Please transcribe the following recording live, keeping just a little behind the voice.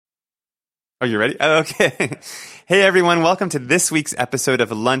Oh, you ready? Oh, okay. Hey, everyone. Welcome to this week's episode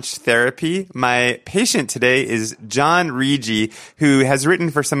of Lunch Therapy. My patient today is John Rigi, who has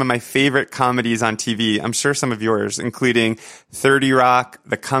written for some of my favorite comedies on TV. I'm sure some of yours, including 30 Rock,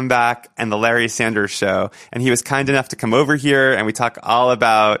 The Comeback, and The Larry Sanders Show. And he was kind enough to come over here, and we talk all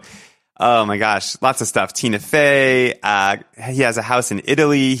about, oh my gosh, lots of stuff. Tina Fey. He has a house in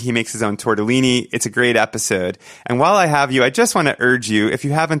Italy. He makes his own tortellini. It's a great episode. And while I have you, I just want to urge you, if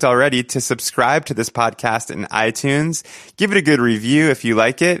you haven't already, to subscribe to this podcast in iTunes. Give it a good review if you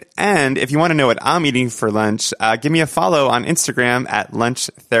like it. And if you want to know what I'm eating for lunch, give me a follow on Instagram at Lunch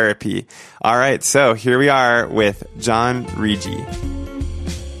Therapy. All right. So here we are with John Rigi.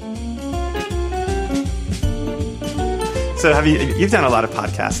 So you've done a lot of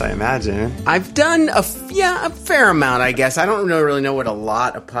podcasts, I imagine. I've done a fair amount, I guess. I don't really know what a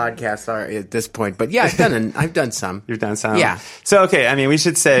lot of podcasts are at this point, but yeah, I've done some. You've done some? Yeah. So, okay, I mean, we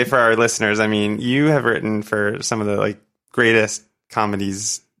should say for our listeners, I mean, you have written for some of the greatest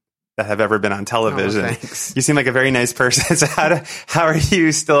comedies that have ever been on television. Oh, thanks. You seem like a very nice person. So how are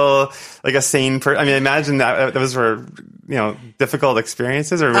you still a sane person? I mean, I imagine that those were, difficult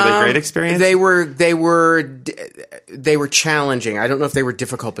experiences, or were they great experiences? They were challenging. I don't know if they were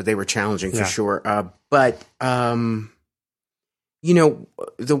difficult, but they were challenging for sure. But the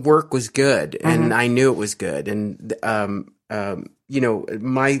work was good, and I knew it was good. And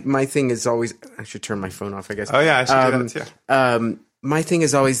my thing is always, I should turn my phone off, I guess. Oh yeah, I should do that too. My thing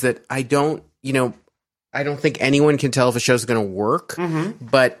is always that I don't think anyone can tell if a show's going to work,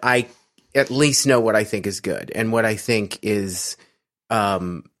 but I at least know what I think is good and what I think is a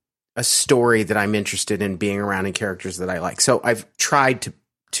story that I'm interested in being around and characters that I like. So I've tried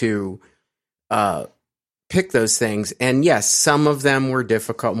to pick those things. And yes, some of them were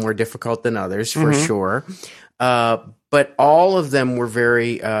more difficult than others for sure. But all of them were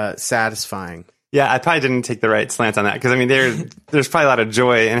very satisfying. Yeah, I probably didn't take the right slant on that because, I mean, there's probably a lot of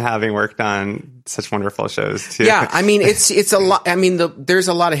joy in having worked on such wonderful shows, too. Yeah, I mean, it's a lot. I mean, there's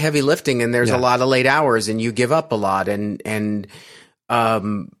a lot of heavy lifting and there's a lot of late hours and you give up a lot. And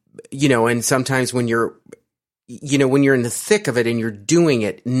sometimes when you're in the thick of it and you're doing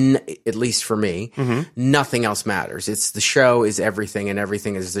it, at least for me, nothing else matters. It's the show is everything and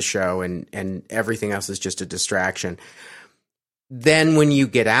everything is the show and everything else is just a distraction. Then when you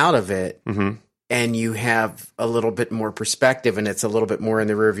get out of it, and you have a little bit more perspective and it's a little bit more in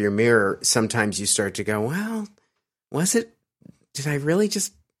the rearview mirror, sometimes you start to go, well, did I really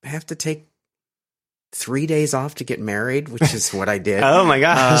just have to take 3 days off to get married, which is what I did. Oh my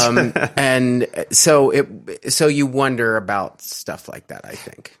gosh. And so you wonder about stuff like that, I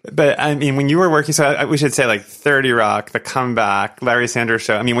think. But I mean, when you were working, so we should say 30 Rock, The Comeback, Larry Sanders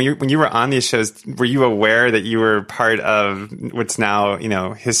Show. I mean, when you were on these shows, were you aware that you were part of what's now,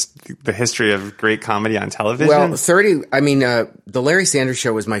 the history of great comedy on television? Well, the Larry Sanders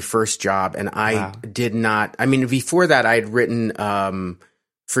Show was my first job, and I did not, before that I had written,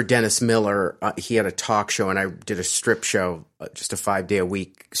 for Dennis Miller, he had a talk show, and I did a strip show, just a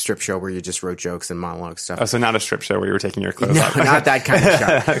 5-day-a-week strip show where you just wrote jokes and monologue stuff. Oh, so not a strip show where you were taking your clothes off. No, not that kind of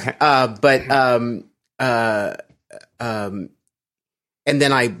show. Okay. And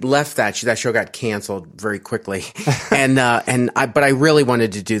then I left that show got canceled very quickly, but I really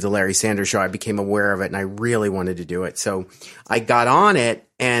wanted to do the Larry Sanders Show. I became aware of it, and I really wanted to do it. So I got on it,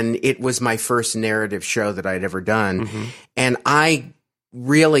 and it was my first narrative show that I'd ever done, and I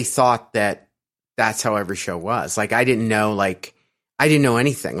really thought that that's how every show was. I didn't know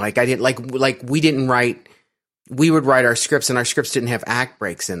anything. We would write our scripts, and our scripts didn't have act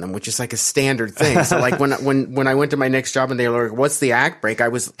breaks in them, which is a standard thing. So when I went to my next job and they were like, "What's the act break?" I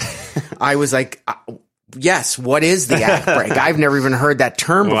was like, "Yes, what is the act break?" I've never even heard that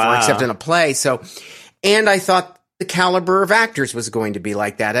term before, except in a play. So, and I thought the caliber of actors was going to be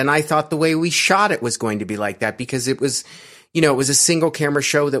like that, and I thought the way we shot it was going to be like that because it was. It was a single camera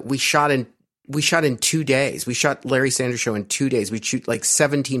show that we shot in 2 days. We shot Larry Sanders Show in 2 days. We'd shoot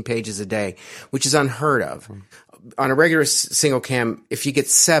 17 pages a day, which is unheard of. On a regular single cam, if you get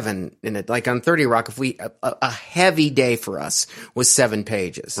 7 in it, like on 30 Rock, a heavy day for us was 7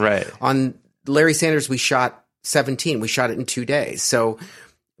 pages. Right. On Larry Sanders, we shot 17. We shot it in 2 days. So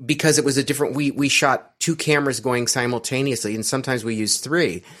because it was we shot 2 cameras going simultaneously, and sometimes we used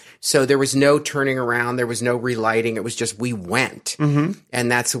 3. So there was no turning around. There was no relighting. It was just we went.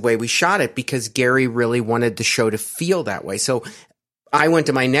 And that's the way we shot it because Gary really wanted the show to feel that way. So I went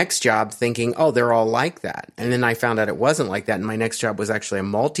to my next job thinking, oh, they're all like that. And then I found out it wasn't like that. And my next job was actually a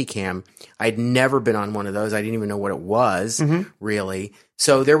multicam. I'd never been on one of those. I didn't even know what it was, really.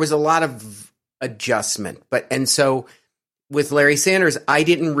 So there was a lot of adjustment. And so with Larry Sanders, I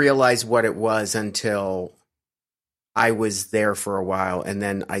didn't realize what it was until I was there for a while. And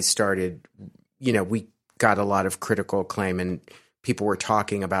then I started, we got a lot of critical acclaim and people were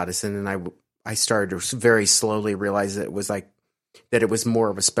talking about us. And then I started to very slowly realize that it was more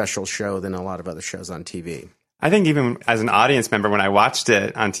of a special show than a lot of other shows on TV. I think even as an audience member, when I watched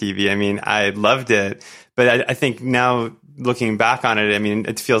it on TV, I mean, I loved it. But I think now looking back on it, I mean,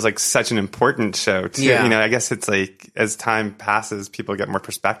 it feels like such an important show too. Yeah. I guess it's like as time passes, people get more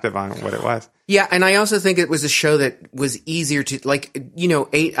perspective on what it was. Yeah, and I also think it was a show that was easier to,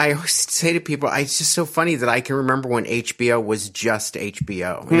 I always say to people, it's just so funny that I can remember when HBO was just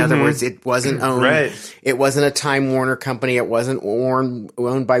HBO. In other words, it wasn't owned. Right. It wasn't a Time Warner company. It wasn't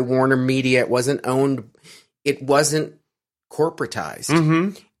owned by Warner Media. It wasn't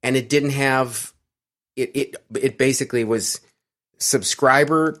corporatized. And it didn't have, it basically was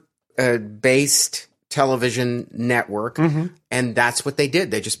subscriber based television network, and that's what they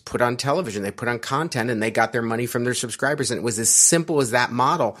did. They just put on television, they put on content, and they got their money from their subscribers, and it was as simple as that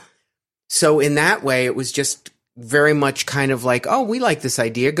model. So in that way, it was just very much kind of like, oh, we like this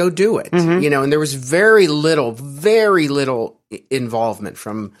idea, go do it. And there was very little involvement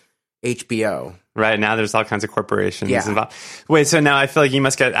from HBO. Right. Now there's all kinds of corporations Yeah. involved. Wait, so now I feel like you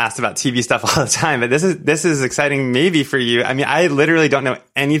must get asked about TV stuff all the time, but this is exciting maybe for you. I mean, I literally don't know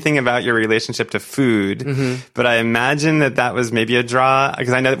anything about your relationship to food, but I imagine that was maybe a draw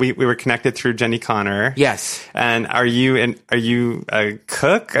because I know that we were connected through Jenny Connor. Yes. And are you a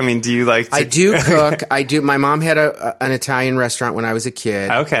cook? I mean, do you like to... I do cook. I do. My mom had an Italian restaurant when I was a kid.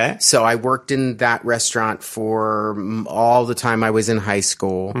 Okay. So I worked in that restaurant for all the time I was in high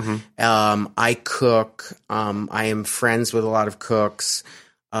school. I cook. I am friends with a lot of cooks.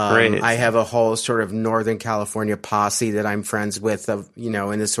 Great. I have a whole sort of Northern California posse that I'm friends with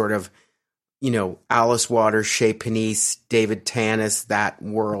in this sort of, Alice Waters, Chez Panisse, David Tanis, that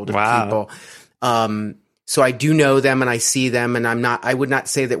world of people. So I do know them and I see them, and I would not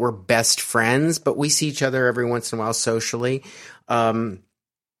say that we're best friends, but we see each other every once in a while socially. And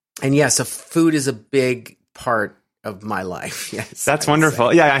yes, food is a big part of my life. Yes. That's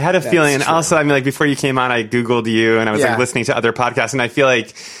wonderful. Yeah, I had a feeling. And also, I mean, like before you came on, I Googled you and I was like listening to other podcasts, and I feel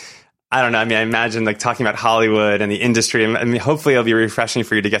like, I don't know. I mean, I imagine like talking about Hollywood and the industry. I mean, hopefully it'll be refreshing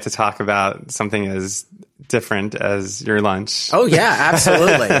for you to get to talk about something as different as your lunch. Oh yeah,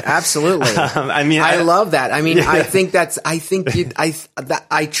 absolutely. Absolutely. I love that. I mean,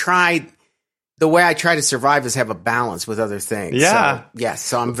 I tried, the way I try to survive is have a balance with other things. Yeah.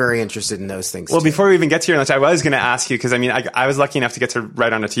 So I'm very interested in those things. Well, too. before we even get to your lunch, I was going to ask you, because I mean, I was lucky enough to get to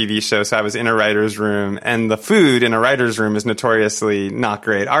write on a TV show, so I was in a writer's room, and the food in a writer's room is notoriously not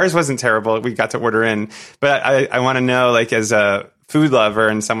great. Ours wasn't terrible. We got to order in. But I want to know, like, as a food lover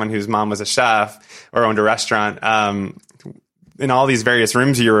and someone whose mom was a chef or owned a restaurant, in all these various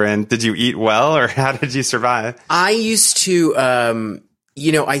rooms you were in, did you eat well, or how did you survive? I used to...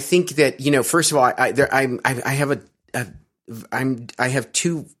 I think that, first of all, I have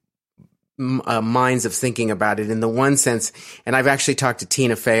two minds of thinking about it. In the one sense, and I've actually talked to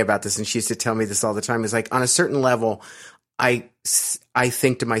Tina Fey about this, and she used to tell me this all the time, is like, on a certain level, I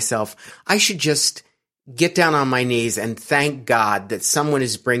think to myself, I should just get down on my knees and thank God that someone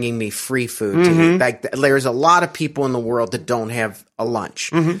is bringing me free food to eat. Like, there's a lot of people in the world that don't have a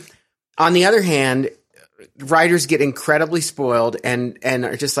lunch. On the other hand, writers get incredibly spoiled and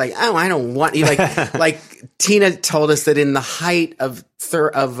are just like, oh, I don't want you. Like Tina told us that in the height of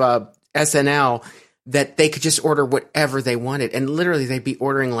SNL, that they could just order whatever they wanted, and literally they'd be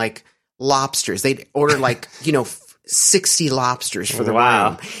ordering like lobsters. They'd order 60 lobsters for the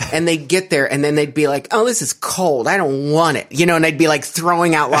room, and they'd get there, and then they'd be like, oh, this is cold, I don't want it, and they'd be like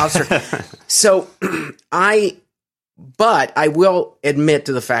throwing out lobster. So But I will admit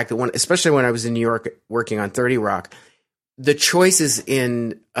to the fact that especially when I was in New York working on 30 Rock, the choices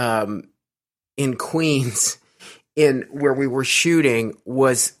in Queens, in where we were shooting,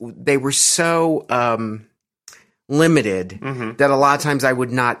 they were so limited that a lot of times I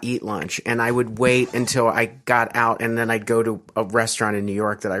would not eat lunch, and I would wait until I got out, and then I'd go to a restaurant in New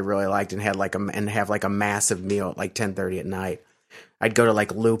York that I really liked and have a massive meal at like 10:30 at night. I'd go to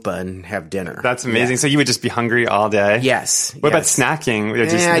like Lupa and have dinner. That's amazing. Yeah. So you would just be hungry all day? Yes. What about snacking?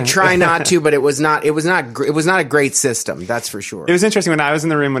 I try not to, but it was not a great system. That's for sure. It was interesting when I was in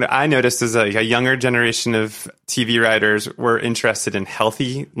the room. What I noticed is a younger generation of TV writers were interested in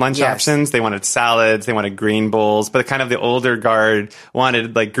healthy lunch options. They wanted salads, they wanted green bowls, but kind of the older guard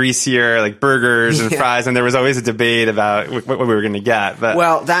wanted like greasier, like burgers and fries. And there was always a debate about what we were going to get. But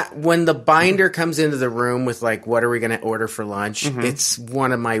when the binder comes into the room with like, what are we going to order for lunch? it's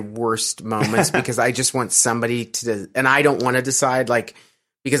one of my worst moments because I just want somebody to, and I don't want to decide, like,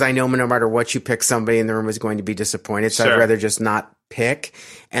 because I know no matter what you pick, somebody in the room is going to be disappointed. So I'd rather just not pick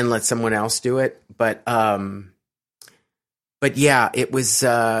and let someone else do it. But yeah, it was,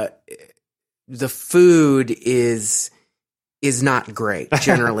 the food is not great.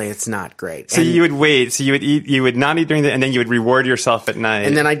 Generally, it's not great. So you would wait. So you would not eat during and then you would reward yourself at night.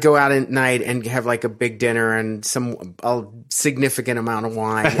 And then I'd go out at night and have like a big dinner and a significant amount of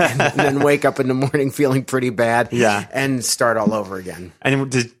wine and then wake up in the morning feeling pretty bad. Yeah. And start all over again. And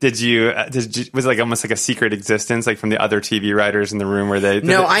did you was it like almost like a secret existence, like from the other TV writers in the room where they?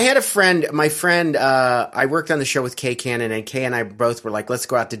 No, I had a friend, my friend, I worked on the show with Kay Cannon, and Kay and I both were like, let's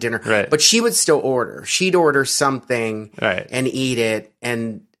go out to dinner. Right. But she would still order. She'd order something. Right. And eat it.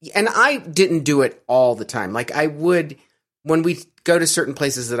 And I didn't do it all the time. Like I would, when we go to certain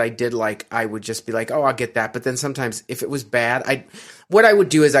places that I did like, I would just be like, oh, I'll get that. But then sometimes if it was bad, what I would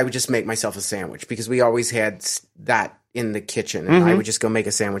do is I would just make myself a sandwich because we always had that in the kitchen. And I would just go make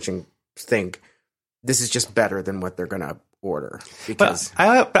a sandwich and think, this is just better than what they're going to order. Because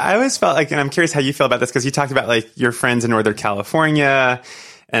but I always felt like, and I'm curious how you feel about this, because you talked about like your friends in Northern California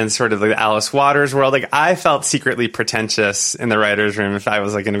and sort of like the Alice Waters world. Like I felt secretly pretentious in the writer's room if I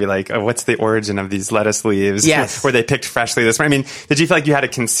was like going to be like, oh, what's the origin of these lettuce leaves? Yes. Were they picked freshly this morning? I mean, did you feel like you had to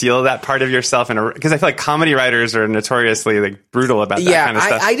conceal that part of yourself? Because I feel like comedy writers are notoriously like brutal about that kind of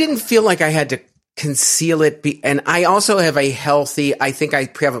stuff. I didn't feel like I had to conceal it. And I also have I think I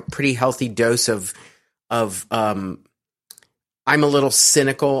have a pretty healthy dose of I'm a little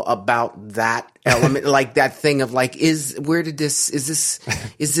cynical about that element, like that thing of like, is this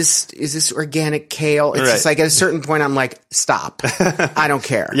organic kale? It's just like at a certain point, I'm like, stop. I don't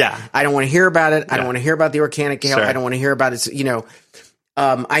care. Yeah. I don't want to hear about it. I don't want to hear about the organic kale. Sure. I don't want to hear about it.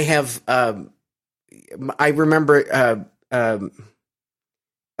 I remember,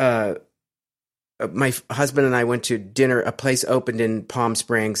 my husband and I went to dinner. A place opened in Palm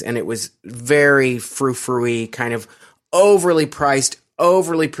Springs, and it was very frou-frou-y, kind of overly priced,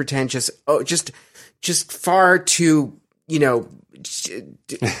 overly pretentious, just far too,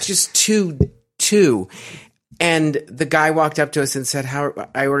 just too. And the guy walked up to us and said,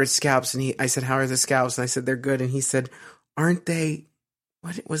 I ordered scallops, and I said, how are the scallops? And I said, they're good. And he said, aren't they,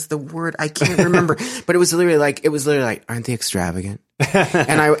 what was the word? I can't remember, but it was literally like, aren't they extravagant?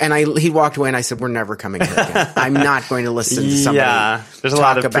 And he walked away, and I said, we're never coming here again. I'm not going to listen to somebody. Yeah. There's a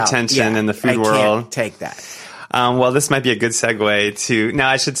lot of pretension in the food world. I can't take that. Well, this might be a good segue to, now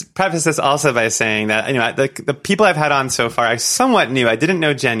I should preface this also by saying that, the people I've had on so far, I somewhat knew. I didn't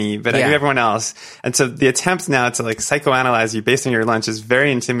know Jenny, but I knew everyone else. And so the attempt now to like psychoanalyze you based on your lunch is very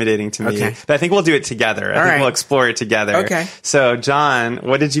intimidating to me. Okay. But I think we'll do it together. I think we'll explore it together. Okay. So John,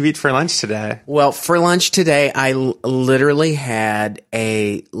 what did you eat for lunch today? Well, for lunch today, I literally had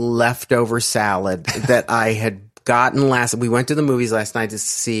a leftover salad that I had gotten we went to the movies last night to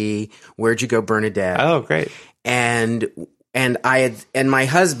see Where'd You Go, Bernadette. Oh, great. And my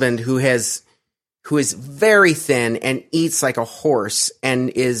husband who is very thin and eats like a horse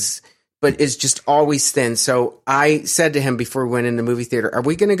but is just always thin. So I said to him before we went in the movie theater, are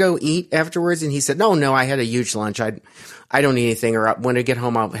we going to go eat afterwards? And he said, no, I had a huge lunch. I don't need anything, or when I get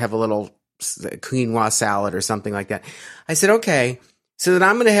home, I'll have a little quinoa salad or something like that. I said, okay. So then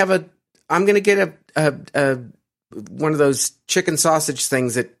I'm going to get a one of those chicken sausage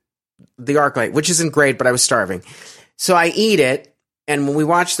things at the ArcLight, which isn't great, but I was starving. So I eat it, and when we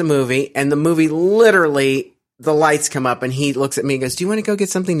watch the movie, literally the lights come up, and he looks at me and goes, do you want to go get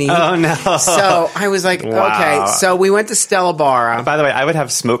something to eat? Oh, no. So I was like, okay. So we went to Stella Bar. By the way, I would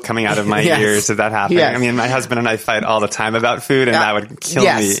have smoke coming out of my ears if that happened. Yes. I mean, my husband and I fight all the time about food, and that would kill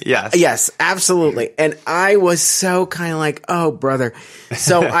me. Yes. Yes, absolutely. And I was so kind of like, oh, brother.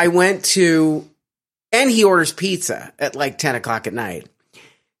 So I went to, and he orders pizza at like 10 o'clock at night.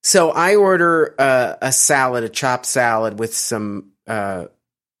 So I order a salad, a chopped salad with some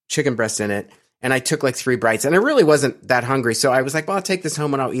chicken breast in it, and I took like 3 bites, and I really wasn't that hungry. So I was like, well, I'll take this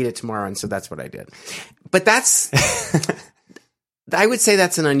home and I'll eat it tomorrow. And so that's what I did. But I would say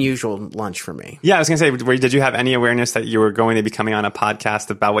that's an unusual lunch for me. Yeah, I was going to say, did you have any awareness that you were going to be coming on a podcast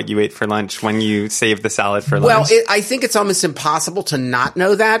about what you ate for lunch when you saved the salad for lunch? Well, I think it's almost impossible to not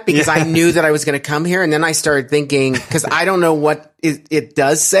know that, because I knew that I was going to come here, and then I started thinking, because I don't know what it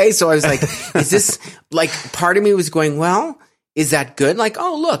does say. So I was like, is this, like, part of me was going, well, is that good? Like,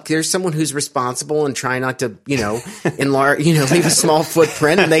 oh, look, there's someone who's responsible and trying not to, leave a small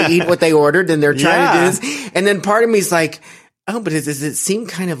footprint, and they eat what they ordered, and they're trying to do this. And then part of me is like, Oh, but does it seem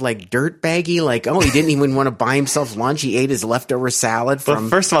kind of like dirt baggy? Like, oh, he didn't even want to buy himself lunch. He ate his leftover salad from. Well,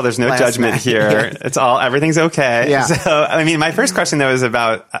 first of all, there's no judgment night. here. Yeah. It's everything's okay. Yeah. So, I mean, my first question though is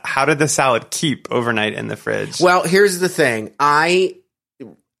about how did the salad keep overnight in the fridge? Well, here's the thing.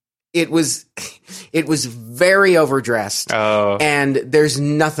 It was very overdressed. Oh. And there's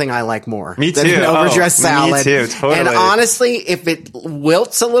nothing I like more Me than too. an overdressed salad. Me too, totally. And honestly, if it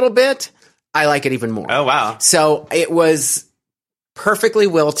wilts a little bit, I like it even more. Oh, wow. So it was perfectly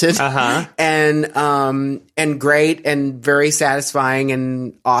wilted and great and very satisfying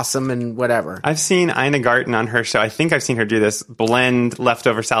and awesome and whatever. I've seen Ina Garten on her show. I think I've seen her do this, blend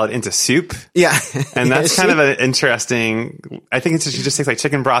leftover salad into soup. Yeah. And that's kind of an interesting, I think she just takes like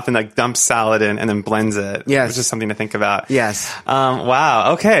chicken broth and like dumps salad in and then blends it. Yes. Which is something to think about. Yes.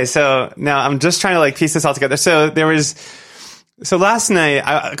 Wow. Okay. So now I'm just trying to like piece this all together. So last night,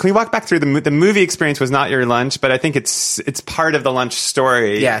 can we walk back through the movie experience was not your lunch, but I think it's part of the lunch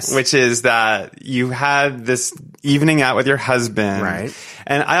story. Yes. Which is that you had this evening out with your husband. Right.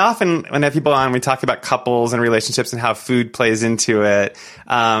 And I often, when I have people on, we talk about couples and relationships and how food plays into it.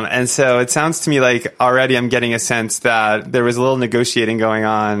 And so it sounds to me like already I'm getting a sense that there was a little negotiating going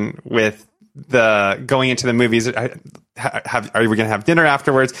on with going into the movies. Are we going to have dinner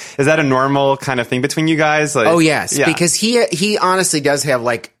afterwards? Is that a normal kind of thing between you guys? Like, oh yes, yeah. Because he honestly does have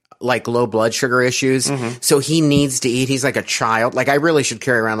like low blood sugar issues, so he needs to eat. He's like a child. Like I really should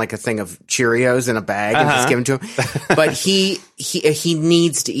carry around like a thing of Cheerios in a bag and just give them to him. But he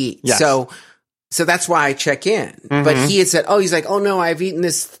needs to eat. Yes. So that's why I check in. But he had said, he's like, oh no, I've eaten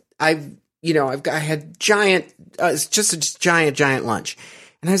this. I had giant, it's just a giant lunch.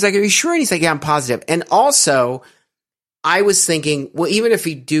 And I was like, are you sure? And he's like, yeah, I'm positive. And also, I was thinking, well, even if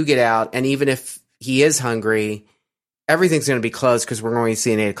we do get out and even if he is hungry, everything's going to be closed because we're going to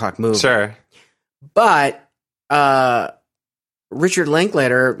see an 8:00 movie. Sure. But Richard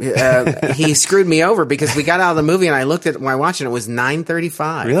Linklater, he screwed me over because we got out of the movie and I looked at my watch and it was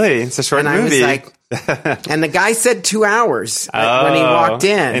 9:35. Really? It's a short and movie. I was like, and the guy said 2 hours when he walked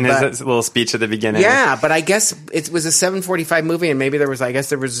in. His little speech at the beginning. Yeah, but I guess it was a 7:45 movie, and maybe there was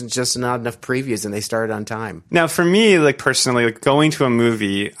just not enough previews, and they started on time. Now, for me, like personally, like going to a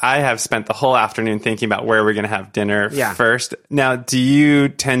movie, I have spent the whole afternoon thinking about where we're going to have dinner first. Now, do you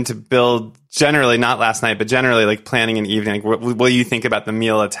tend to build generally, not last night, but generally like planning an evening? Like, will you think about the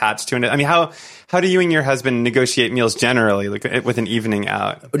meal attached to it? I mean, how do you and your husband negotiate meals generally, like with an evening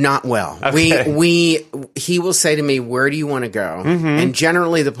out? Not well. Okay. He will say to me, where do you want to go? And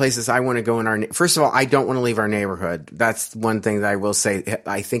generally the places I want to go first of all, I don't want to leave our neighborhood. That's one thing that I will say.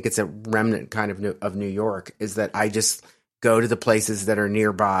 I think it's a remnant kind of New York, is that I just go to the places that are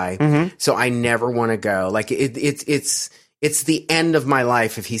nearby. So I never want to go. Like it's the end of my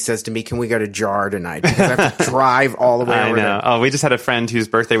life if he says to me, can we go to Jar tonight? Because I have to drive all the way over there. I know. We just had a friend whose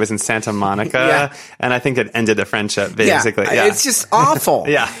birthday was in Santa Monica, and I think it ended a friendship, basically. Yeah. It's just awful.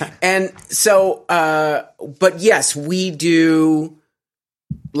 And so, but yes, we do,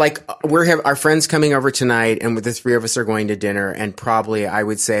 like, our friends coming over tonight, and the three of us are going to dinner, and probably, I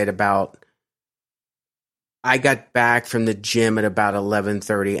would say I got back from the gym at about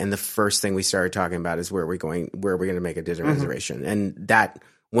 11:30, and the first thing we started talking about is where we're going to make a dinner reservation. And that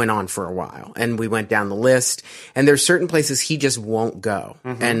went on for a while. And we went down the list, and there's certain places he just won't go.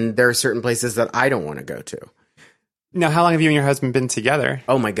 And there are certain places that I don't want to go to. Now, how long have you and your husband been together?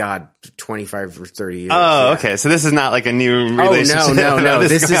 Oh my God, 25 or 30 years. Oh, okay. So this is not like a new relationship. Oh, no.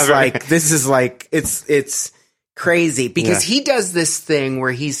 This is like, it's crazy because he does this thing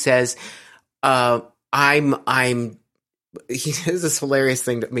where he says, he says this hilarious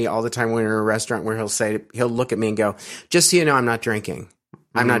thing to me all the time when we're in a restaurant where he'll look at me and go, just so you know, I'm not drinking.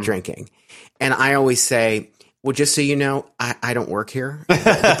 I'm not drinking. And I always say, well, just so you know, I don't work here.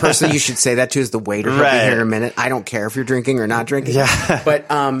 The person you should say that to is the waiter. He'll be here in a minute. I don't care if you're drinking or not drinking. Yeah.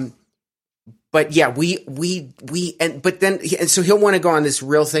 But yeah, so he'll want to go on this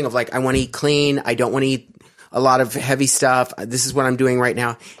real thing of like, I want to eat clean. I don't want to eat a lot of heavy stuff. This is what I'm doing right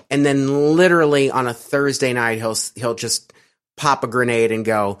now. And then literally on a Thursday night, he'll just pop a grenade and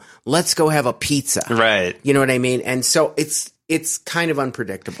go, let's go have a pizza. Right. You know what I mean? And so it's kind of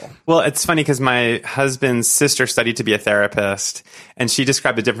unpredictable. Well, it's funny because my husband's sister studied to be a therapist, and she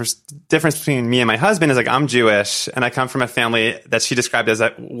described the difference between me and my husband is like, I'm Jewish, and I come from a family that she described as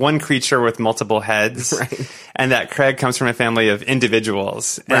one creature with multiple heads. Right. And that Craig comes from a family of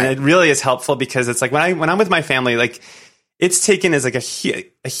individuals. And it really is helpful because it's like when I'm with my family, like, it's taken as like a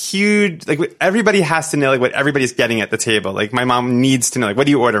huge, like everybody has to know like what everybody's getting at the table. Like my mom needs to know, like, what are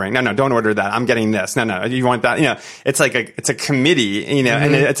you ordering? No, don't order that. I'm getting this. No, you want that? You know, it's like it's a committee, you know,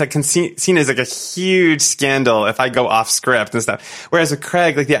 and it's like seen as like a huge scandal if I go off script and stuff. Whereas with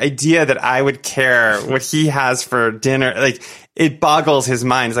Craig, like the idea that I would care what he has for dinner, like, it boggles his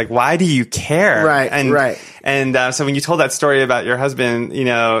mind. It's like, why do you care? Right. And so when you told that story about your husband, you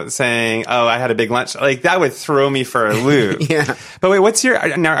know, saying, "Oh, I had a big lunch," like that would throw me for a loop. Yeah. But wait, what's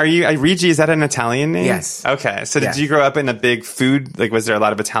your now? Are you Rigi? Is that an Italian name? Yes. Okay. So did you grow up in a big food? Like, was there a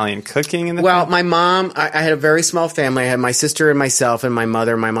lot of Italian cooking in the? Well, family? my mom. I had a very small family. I had my sister and myself and my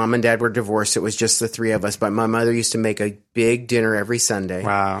mother. My mom and dad were divorced. It was just the three of us. But my mother used to make a big dinner every Sunday.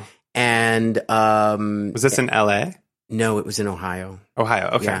 Wow. And was this in L.A.? No, it was in Ohio. Ohio.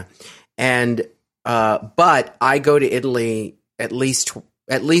 Okay. Yeah. And but I go to Italy at least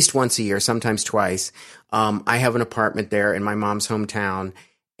once a year, sometimes twice. I have an apartment there in my mom's hometown,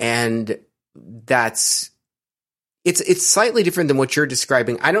 and it's slightly different than what you're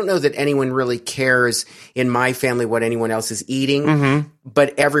describing. I don't know that anyone really cares in my family what anyone else is eating,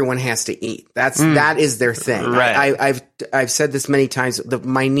 but everyone has to eat. That is their thing. Right. I've said this many times.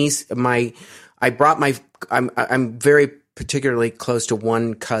 I'm very particularly close to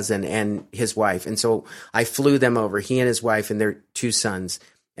one cousin and his wife. And so I flew them over, he and his wife and their two sons.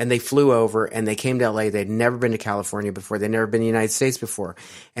 And they flew over and they came to LA. They'd never been to California before. They'd never been to the United States before.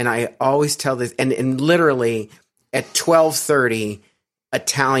 And I always tell this, and literally at 12:30,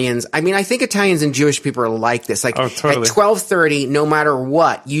 Italians, I mean, I think Italians and Jewish people are like this. Like at 12:30, no matter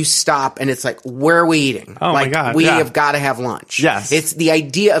what, you stop and it's like, where are we eating? Oh like, my God. We have got to have lunch. Yes. It's the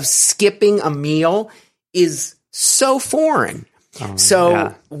idea of skipping a meal is so foreign.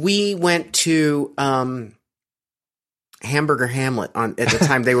 We went to Hamburger Hamlet at the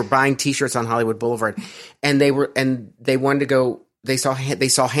time. They were buying T-shirts on Hollywood Boulevard, and they wanted to go. They saw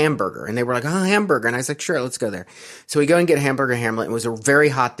hamburger, and they were like, "Oh, hamburger!" And I was like, "Sure, let's go there." So we go and get Hamburger Hamlet. It was a very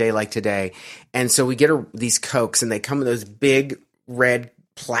hot day like today, and so we get these Cokes, and they come in those big red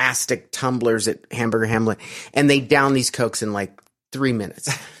plastic tumblers at Hamburger Hamlet, and they down these Cokes in like 3 minutes.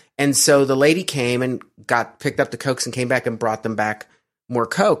 And so the lady came and picked up the Cokes and came back and brought them back more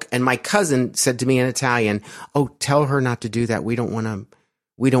Coke. And my cousin said to me in Italian, "Oh, tell her not to do that. We don't want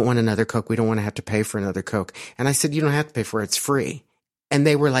another Coke. We don't want to have to pay for another Coke." And I said, "You don't have to pay for it. It's free." And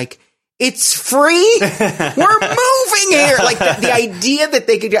they were like, "It's free? We're moving here." Like the idea that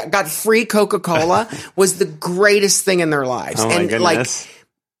they got free Coca-Cola was the greatest thing in their lives. Oh my and goodness. like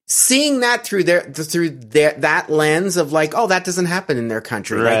seeing that through that lens of like, oh, that doesn't happen in their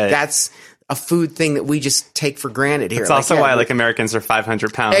country. Right. Like that's a food thing that we just take for granted here. It's also why like Americans are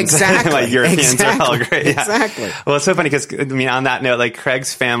 500 pounds. Exactly. Like Europeans are all great. Yeah. Exactly. Well, it's so funny because I mean, on that note, like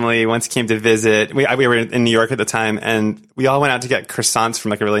Craig's family once came to visit. We were in New York at the time, and we all went out to get croissants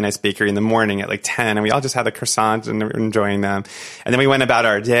from like a really nice bakery in the morning at like 10, and we all just had a croissant and were enjoying them. And then we went about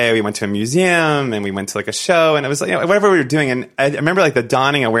our day. We went to a museum and we went to like a show, and it was like, you know, whatever we were doing. And I remember like the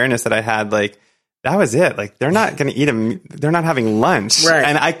dawning awareness that I had, like, that was it. Like, they're not going to they're not having lunch. Right.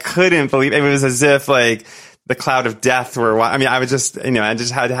 And I couldn't believe it. It was as if like the cloud of death were, I mean, I was just, you know, I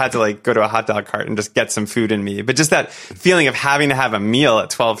just had to like go to a hot dog cart and just get some food in me. But just that feeling of having to have a meal at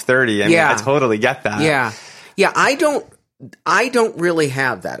 12:30. I mean, I totally get that. Yeah. Yeah. I don't really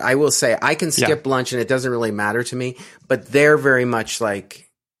have that. I will say I can skip lunch and it doesn't really matter to me, but they're very much like,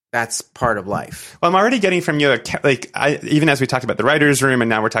 that's part of life. Well, I'm already getting from you, even as we talked about the writer's room, and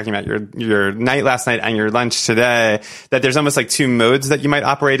now we're talking about your night last night and your lunch today, that there's almost like two modes that you might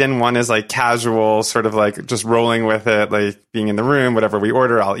operate in. One is like casual, sort of like just rolling with it, like being in the room, whatever we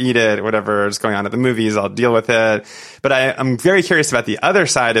order, I'll eat it, whatever is going on at the movies, I'll deal with it. But I'm very curious about the other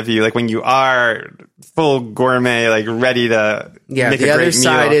side of you, like when you are full gourmet, like ready to make a great meal. The other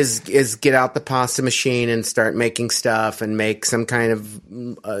side is get out the pasta machine and start making stuff and make some kind of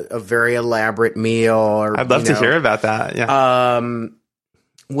a very elaborate meal. Or I'd love to hear about that. Yeah.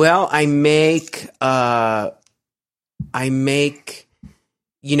 Well, I make,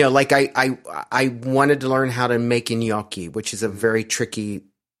 you know, like I wanted to learn how to make gnocchi, which is a very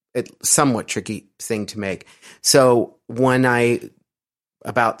somewhat tricky thing to make. So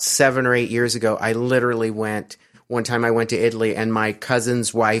about 7 or 8 years ago, I literally one time I went to Italy, and my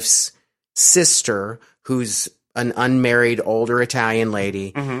cousin's wife's sister, who's an unmarried older Italian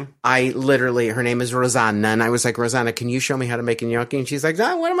lady. Mm-hmm. Her name is Rosanna. And I was like, "Rosanna, can you show me how to make a gnocchi?" And she's like,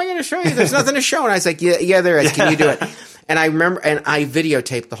 "No, what am I going to show you? There's nothing to show." And I was like, yeah, there is. Can you do it? And I remember, and I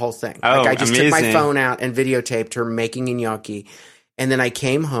videotaped the whole thing. Oh, like I just amazing. took my phone out and videotaped her making a gnocchi. And then I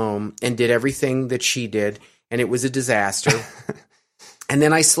came home and did everything that she did. And it was a disaster. And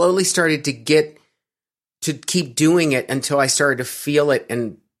then I slowly started to get to keep doing it until I started to feel it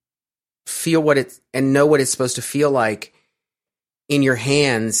and feel what it and know what it's supposed to feel like in your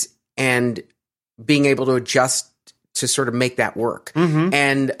hands, and being able to adjust to sort of make that work. Mm-hmm.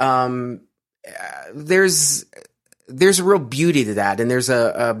 And there's a real beauty to that, and there's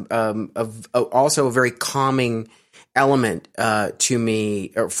also a very calming element to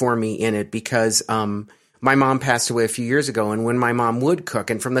me, or for me, in it, because my mom passed away a few years ago, and when my mom would cook,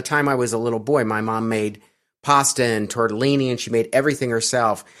 and from the time I was a little boy, my mom made pasta and tortellini, and she made everything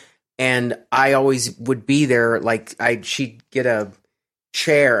herself. And I always would be there, like she'd get a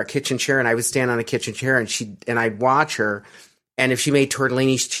kitchen chair, and I would stand on a kitchen chair, and I'd watch her. And if she made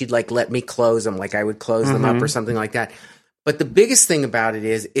tortellini, she'd like let me close them, like I would close them up or something like that. But the biggest thing about it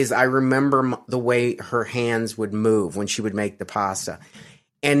is I remember the way her hands would move when she would make the pasta.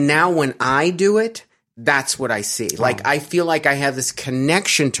 And now when I do it, that's what I see. Like, I feel like I have this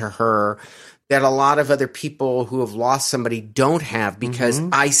connection to her that a lot of other people who have lost somebody don't have, because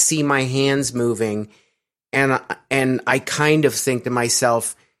I see my hands moving, and I kind of think to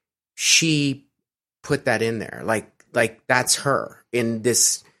myself, she put that in there. Like that's her in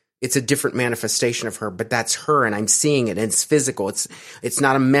this. It's a different manifestation of her, but that's her, and I'm seeing it, and it's physical. It's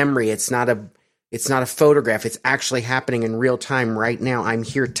not a memory. It's not a photograph. It's actually happening in real time right now. I'm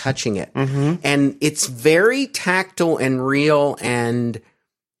here touching it. And it's very tactile and real.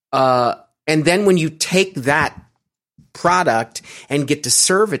 And then when you take that product and get to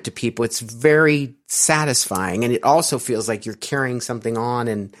serve it to people, it's very satisfying. And it also feels like you're carrying something on,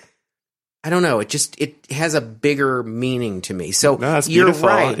 and I don't know. It has a bigger meaning to me. So you're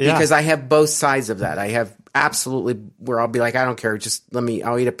right, because I have both sides of that. I have absolutely where I'll be like, I don't care. Just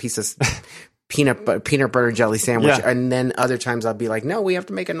I'll eat a piece of peanut butter and jelly sandwich. Yeah. And then other times I'll be like, no, we have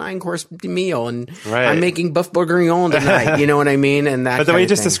to make a 9-course meal, and I'm making buff bourguignon tonight. You know what I mean? And that. But the way you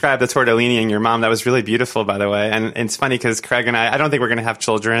just described the tortellini and your mom, that was really beautiful, by the way. And it's funny because Craig and I don't think we're going to have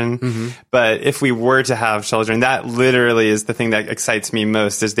children, but if we were to have children, that literally is the thing that excites me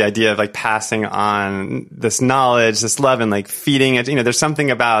most, is the idea of like passing on this knowledge, this love, and like feeding it. You know, there's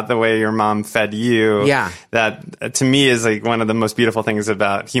something about the way your mom fed you that to me is like one of the most beautiful things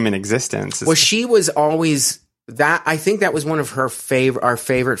about human existence. Well, she was always that. I think that was one of our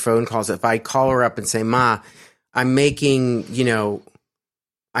favorite phone calls. If I call her up and say, "Ma, I'm making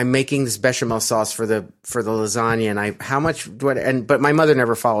this bechamel sauce for the lasagna, and but my mother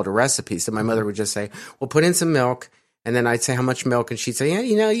never followed a recipe, so my mother would just say, "Well, put in some milk," and then I'd say, "How much milk?" and she'd say,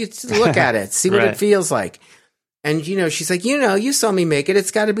 "Yeah, you just look at it, see what it feels like." And she's like, you saw me make it. It's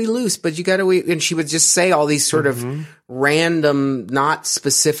got to be loose, but you got to wait. And she would just say all these sort of random, not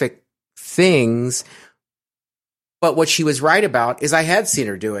specific things, but what she was right about is I had seen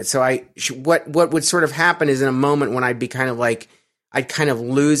her do it. So what would sort of happen is, in a moment when I'd be kind of like, I'd kind of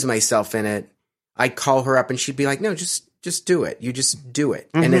lose myself in it, I'd call her up and she'd be like, no, just do it. You just do it.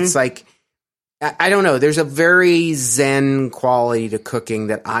 And it's like, I don't know. There's a very zen quality to cooking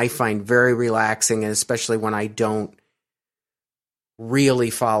that I find very relaxing, and especially when I don't really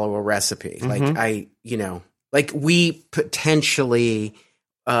follow a recipe. Like we potentially,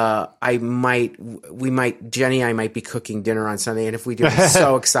 Jenny and I might be cooking dinner on Sunday, and if we do, I'm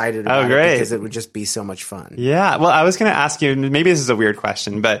so excited about it, because it would just be so much fun. Yeah. Well, I was going to ask you, maybe this is a weird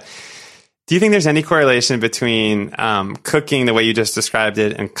question, but do you think there's any correlation between cooking the way you just described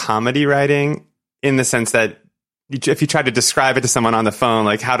it and comedy writing, in the sense that if you tried to describe it to someone on the phone,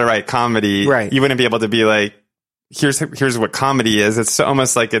 like how to write comedy, you wouldn't be able to be like, here's what comedy is. It's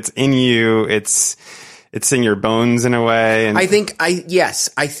almost like it's in you. It's in your bones in a way. And I think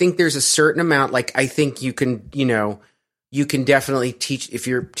there's a certain amount, like, I think you can definitely teach, if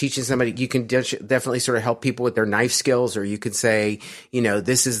you're teaching somebody, you can definitely sort of help people with their knife skills, or you could say,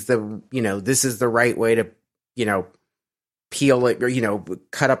 this is the right way to, peel it, or,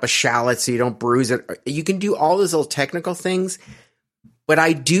 cut up a shallot so you don't bruise it. You can do all those little technical things, but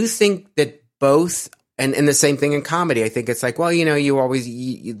I do think that both, and the same thing in comedy. I think it's like, well,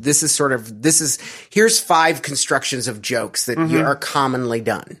 here's 5 constructions of jokes that are commonly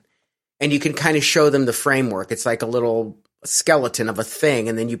done. And you can kind of show them the framework. It's like a little skeleton of a thing,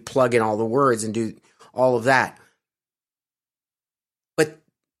 and then you plug in all the words and do all of that. But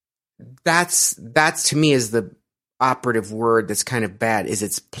that's to me is the operative word that's kind of bad, is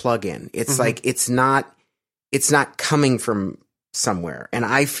it's plug in. It's like, it's not coming from somewhere. And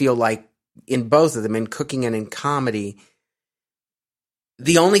I feel like in both of them, in cooking and in comedy,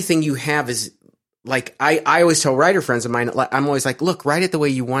 the only thing you have is, like, I always tell writer friends of mine, I'm always like, look, write it the way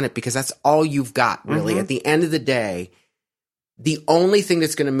you want it, because that's all you've got, really. At the end of the day, the only thing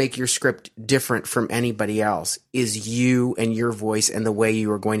that's going to make your script different from anybody else is you and your voice and the way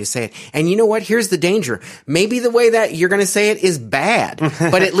you are going to say it. And you know what? Here's the danger. Maybe the way that you're going to say it is bad,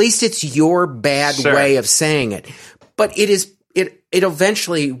 but at least it's your bad way of saying it. But it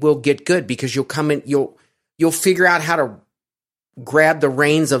eventually will get good because you'll come in, you'll figure out how to grab the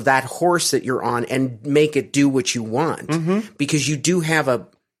reins of that horse that you're on and make it do what you want, because you do have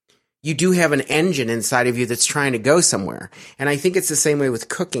an engine inside of you that's trying to go somewhere. And I think it's the same way with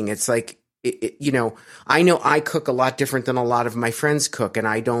cooking. It's like, I know I cook a lot different than a lot of my friends cook, and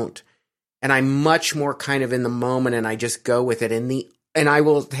I'm much more kind of in the moment, and I just go with it. And I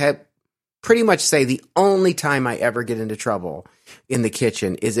will pretty much say the only time I ever get into trouble in the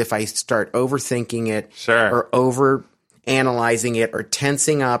kitchen is if I start overthinking it or over analyzing it or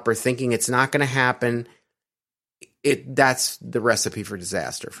tensing up or thinking it's not going to happen. That's the recipe for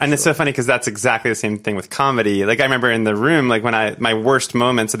disaster. And it's so funny because that's exactly the same thing with comedy. Like I remember in the room, like when my worst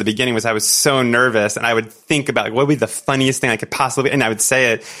moments at the beginning was I was so nervous and I would think about like, what would be the funniest thing I could possibly, and I would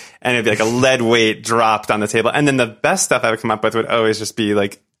say it and it'd be like a lead weight dropped on the table. And then the best stuff I would come up with would always just be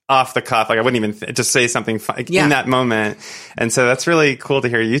like off the cuff. Like I wouldn't even just say something in that moment. And so that's really cool to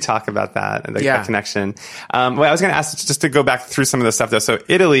hear you talk about that, that connection. Well, I was going to ask just to go back through some of the stuff though. So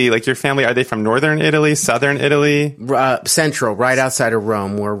Italy, like your family, are they from Northern Italy, Southern Italy? Central, right outside of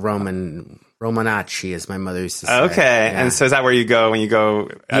Rome. We're Romanacci, as my mother used to say. Okay. Yeah. And so is that where you go when you go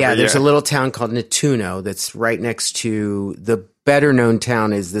every year? There's a little town called Nettuno that's right next to the better known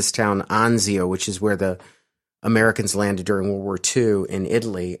town is this town Anzio, which is where the Americans landed during World War II in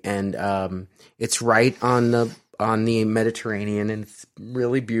Italy, and it's right on the Mediterranean, and it's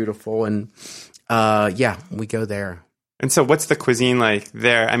really beautiful. And we go there. And so, what's the cuisine like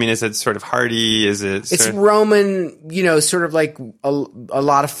there? I mean, is it sort of hearty? It's Roman, sort of like a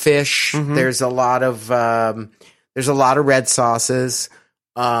lot of fish. Mm-hmm. There's a lot of red sauces.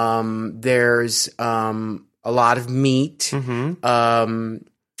 There's a lot of meat. Mm-hmm.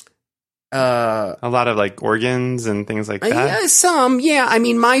 A lot of like organs and things like that. Yeah, some. Yeah, I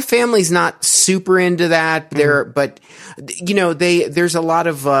mean, my family's not super into that. But there's a lot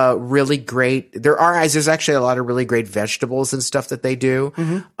of really great. There's actually a lot of really great vegetables and stuff that they do.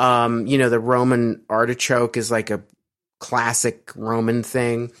 Mm-hmm. The Roman artichoke is like a classic Roman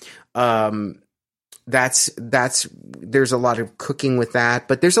thing. There's a lot of cooking with that,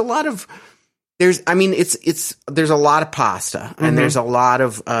 but there's a lot of there's a lot of pasta, and there's a lot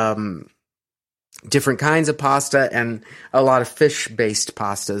of different kinds of pasta, and a lot of fish-based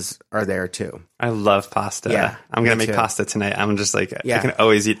pastas are there too. I love pasta. Yeah, I'm going to make pasta tonight. I'm just like, I can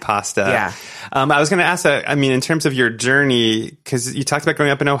always eat pasta. Yeah. I was going to ask, in terms of your journey, because you talked about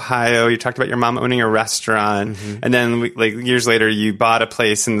growing up in Ohio, you talked about your mom owning a restaurant, and then years later, you bought a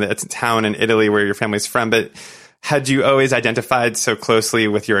place in the town in Italy where your family's from, but had you always identified so closely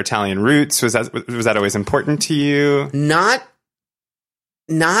with your Italian roots? Was that always important to you?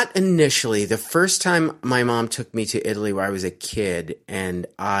 Not initially. The first time my mom took me to Italy where I was a kid, and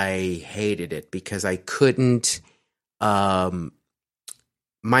I hated it because I couldn't. My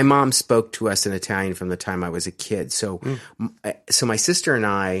mom spoke to us in Italian from the time I was a kid. So my sister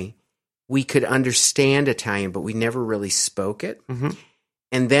and we could understand Italian, but we never really spoke it. Mm-hmm.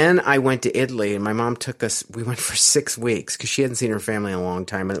 And then I went to Italy, and my mom took us. We went for 6 weeks because she hadn't seen her family in a long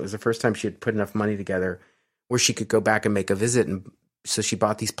time, and it was the first time she had put enough money together where she could go back and make a visit. And so she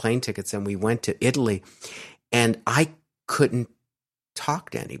bought these plane tickets, and we went to Italy, and I couldn't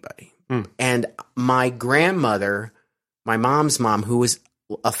talk to anybody. And my grandmother, my mom's mom, who was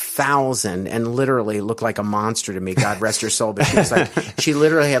 1,000 and literally looked like a monster to me, God rest her soul, but she was like, she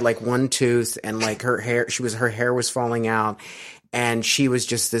literally had like one tooth, and like her hair was falling out, and she was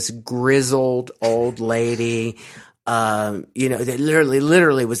just this grizzled old lady. That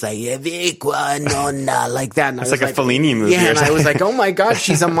literally was like, nonna, like that. And it's like a Fellini movie. Yeah, and I was like, oh my God,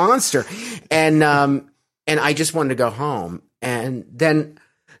 she's a monster. And I just wanted to go home. And then,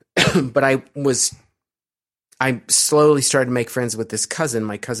 but I slowly started to make friends with this cousin,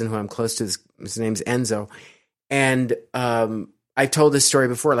 my cousin who I'm close to. His name's Enzo. And I told this story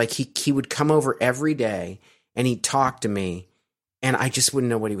before. Like he would come over every day, and he'd talk to me, and I just wouldn't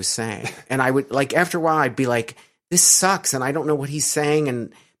know what he was saying. And I would, like, after a while, I'd be like, this sucks, and I don't know what he's saying,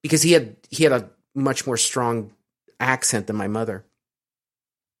 and because he had a much more strong accent than my mother.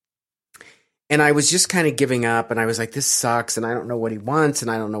 And I was just kind of giving up, and I was like, this sucks, and I don't know what he wants, and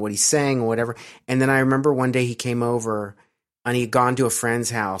I don't know what he's saying, or whatever. And then I remember one day he came over, and he had gone to a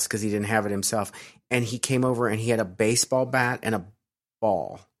friend's house because he didn't have it himself, and he came over, and he had a baseball bat and a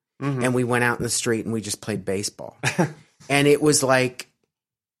ball. Mm-hmm. And we went out in the street, and we just played baseball. And it was like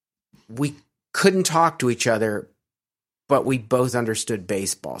we couldn't talk to each other, but we both understood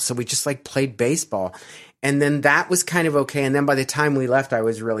baseball. So we just like played baseball. And then that was kind of okay. And then by the time we left, I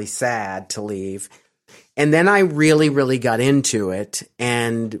was really sad to leave. And then I really, really got into it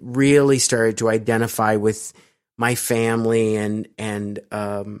and really started to identify with my family and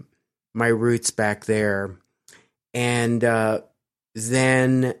my roots back there. And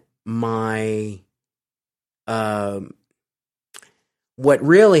then what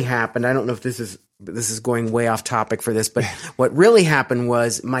really happened, I don't know if this is going way off topic for this, but what really happened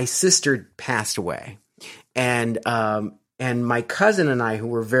was my sister passed away. And my cousin and I, who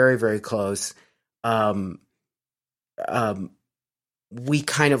were very, very close, we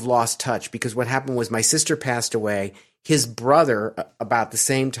kind of lost touch because what happened was my sister passed away. His brother, about the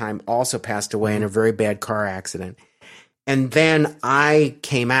same time, also passed away in a very bad car accident. And then I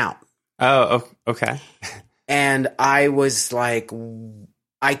came out. Oh, okay. And I was like,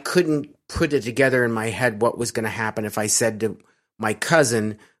 I couldn't put it together in my head what was going to happen if I said to my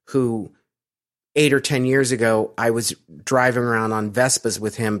cousin, who 8 or 10 years ago, I was driving around on Vespas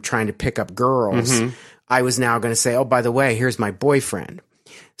with him trying to pick up girls. Mm-hmm. I was now going to say, oh, by the way, here's my boyfriend.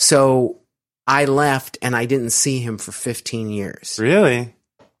 So I left and I didn't see him for 15 years. Really?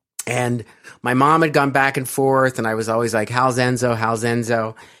 And my mom had gone back and forth and I was always like, how's Enzo? How's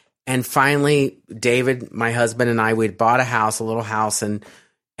Enzo? And finally, David, my husband, and I, we'd bought a little house, and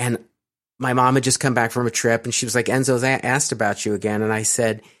my mom had just come back from a trip, and she was like, Enzo's asked about you again. And I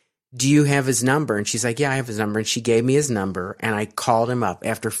said, do you have his number? And she's like, yeah, I have his number. And she gave me his number, and I called him up.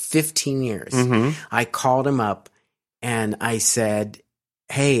 After 15 years, I called him up, and I said,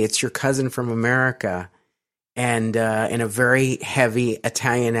 hey, it's your cousin from America. And in a very heavy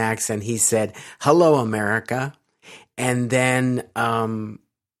Italian accent, he said, hello, America. And then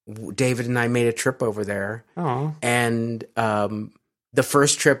David and I made a trip over there. Oh. And the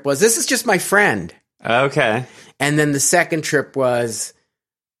first trip was, this is just my friend. Okay. And then the second trip was,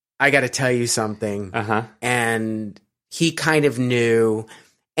 I got to tell you something. Uh-huh. And he kind of knew.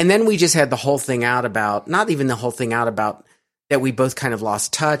 And then we just had the whole thing out about, not even the whole thing out about that we both kind of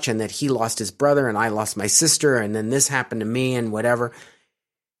lost touch and that he lost his brother and I lost my sister. And then this happened to me and whatever.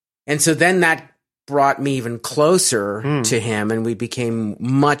 And so then that brought me even closer to him, and we became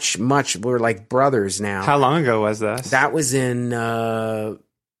much, we're like brothers now. How long ago was this? That was in 95.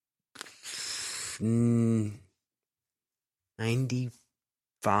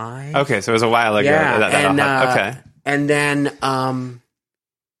 Okay, so it was a while ago. Yeah, okay.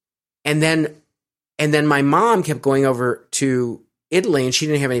 And then my mom kept going over to Italy, and she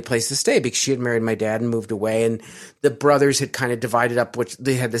didn't have any place to stay because she had married my dad and moved away, and the brothers had kind of divided up, which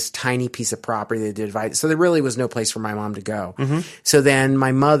they had this tiny piece of property they divided. So there really was no place for my mom to go. Mm-hmm. So then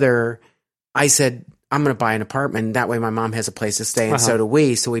my mother, I said, I'm going to buy an apartment. And that way my mom has a place to stay, and so do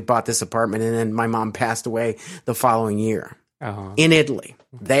we. So we bought this apartment, and then my mom passed away the following year in Italy,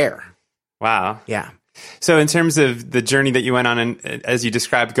 there. Wow. Yeah. So in terms of the journey that you went on, and as you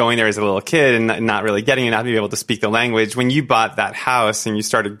described going there as a little kid and not really getting it, not being able to speak the language, when you bought that house and you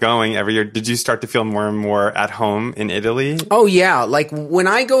started going every year, did you start to feel more and more at home in Italy? Oh, yeah. Like when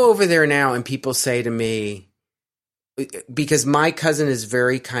I go over there now and people say to me, because my cousin is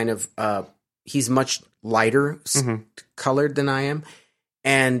very kind of, he's much lighter colored than I am.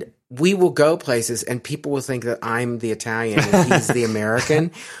 And we will go places and people will think that I'm the Italian and he's the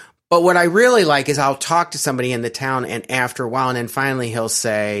American. But what I really like is I'll talk to somebody in the town, and after a while, and then finally he'll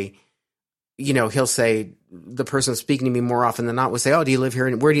say, the person speaking to me more often than not will say, oh, do you live here?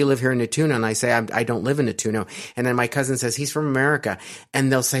 Where do you live here in Nettuno? And I say, I don't live in Nettuno. And then my cousin says, he's from America.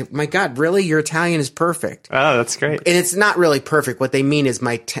 And they'll say, my God, really? Your Italian is perfect. Oh, that's great. And it's not really perfect. What they mean is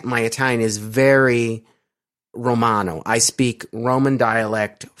my Italian is very Romano. I speak Roman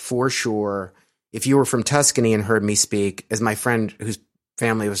dialect for sure. If you were from Tuscany and heard me speak, as my friend whose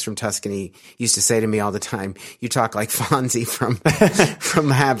family was from Tuscany used to say to me all the time, you talk like Fonzie from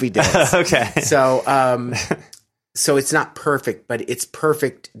Happy Days. Okay. So it's not perfect, but it's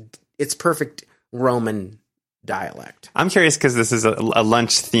perfect Roman dialect. I'm curious because this is a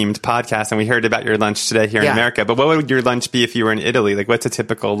lunch themed podcast and we heard about your lunch today here in America, but what would your lunch be if you were in Italy? Like what's a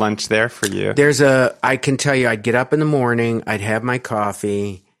typical lunch there for you? I can tell you, I'd get up in the morning, I'd have my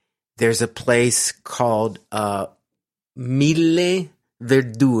coffee. There's a place called Mille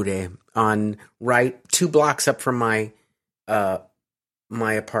Verdure on 2 blocks up from my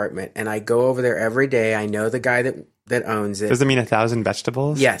apartment, and I go over there every day. I know the guy that owns it. Does it mean 1,000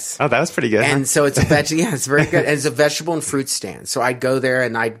 vegetables? Yes. Oh, that was pretty good. And so it's a yeah, it's very good. And it's a vegetable and fruit stand. So I'd go there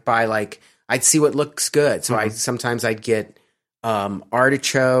and I'd buy I'd see what looks good. So sometimes I'd get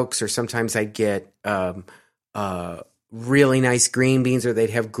artichokes, or sometimes I'd get really nice green beans, or they'd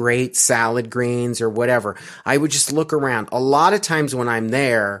have great salad greens or whatever. I would just look around. A lot of times when I'm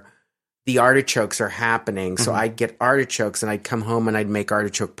there, the artichokes are happening. So I'd get artichokes and I'd come home and I'd make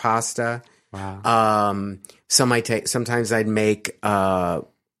artichoke pasta. Wow. Sometimes I'd make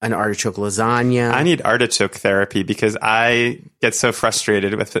an artichoke lasagna. I need artichoke therapy because I get so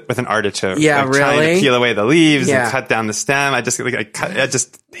frustrated with an artichoke. Yeah, like trying really? to peel away the leaves Yeah. and cut down the stem. I just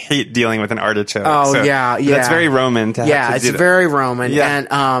hate dealing with an artichoke. Oh, So yeah. That's very Roman to have Yeah, to it's do that. very Roman.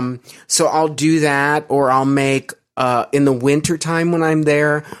 Yeah. And so I'll do that, or I'll make in the wintertime when I'm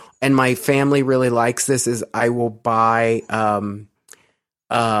there, and my family really likes this, is I will buy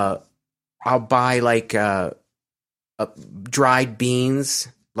I'll buy like dried beans,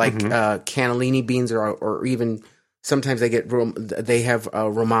 like cannellini beans, or even sometimes they have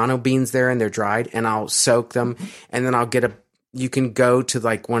Romano beans there and they're dried, and I'll soak them, and then I'll get you can go to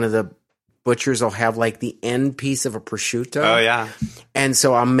like one of the butchers, will have like the end piece of a prosciutto. Oh, yeah. And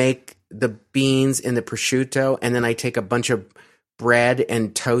so I'll make the beans in the prosciutto, and then I take a bunch of bread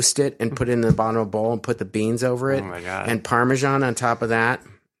and toast it and put it in the bottom of a bowl and put the beans over it. Oh, my God. And Parmesan on top of that.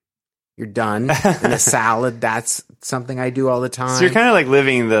 You're done. And a salad, that's something I do all the time. So you're kind of like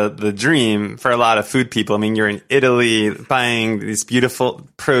living the dream for a lot of food people. I mean, you're in Italy buying these beautiful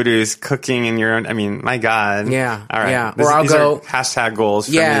produce, cooking in your own. I mean, my God. Yeah. All right. Yeah. These Or I'll are go. hashtag goals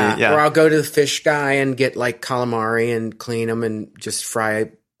for Yeah. me. Yeah. Or I'll go to the fish guy and get like calamari and clean them and just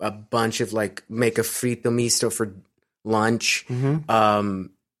fry a bunch of make a frito misto for lunch.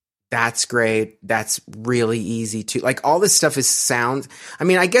 That's great. That's really easy too. Like all this stuff I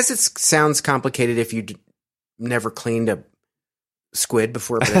mean, I guess it sounds complicated if you never cleaned a squid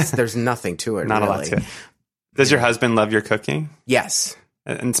before, but there's nothing to it. Not really. a lot to it. Does your husband love your cooking? Yes.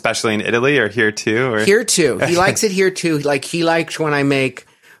 And especially in Italy or here too? Or? Here too. He likes it here too. Like he likes when I make,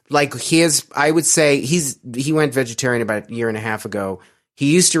 like I would say he went vegetarian about a year and a half ago.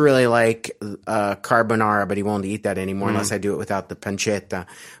 He used to really like carbonara, but he won't eat that anymore unless I do it without the pancetta.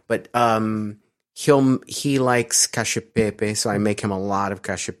 But he likes cacio e pepe, so I make him a lot of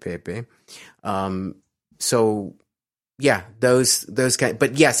cacio e pepe. So yeah, those kind.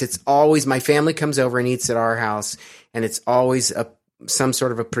 But yes, it's always my family comes over and eats at our house, and it's always some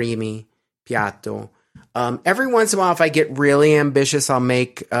sort of a primi piatto. Every once in a while, if I get really ambitious, I'll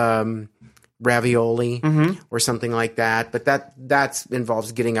make ravioli or something like that. But that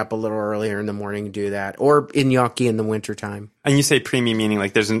involves getting up a little earlier in the morning to do that, or gnocchi in the wintertime. And you say primi, meaning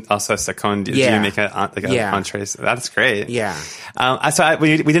like there's also a secondi. Yeah. Do you make an entree? So that's great. Yeah.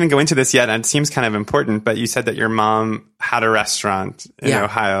 We didn't go into this yet, and it seems kind of important, but you said that your mom had a restaurant in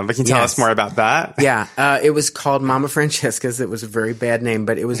Ohio. But can you tell us more about that? Yeah. It was called Mama Francesca's. It was a very bad name,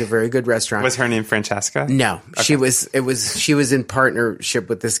 but it was a very good restaurant. Was her name Francesca? No. Okay. She was in partnership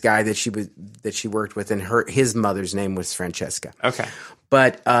with this guy that she worked with, and his mother's name was Francesca. Okay.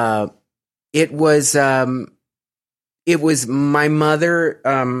 But it was my mother,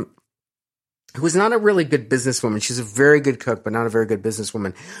 who was not a really good businesswoman. She's a very good cook, but not a very good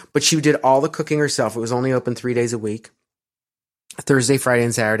businesswoman. But she did all the cooking herself. It was only open 3 days a week, Thursday, Friday,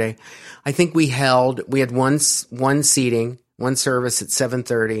 and Saturday. I think we had one seating, one service at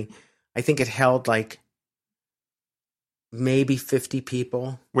 7:30. I think it held like maybe 50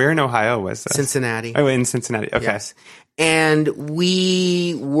 people. Where in Ohio was this? Cincinnati. Oh, in Cincinnati. Okay. Yes. And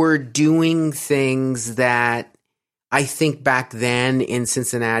we were doing things that I think back then in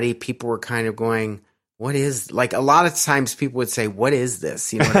Cincinnati, people were kind of going, what is, like, a lot of times people would say, what is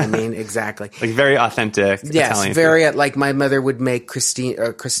this? You know what I mean? Exactly. Like very authentic. Yes, Italian very, food. like my mother would make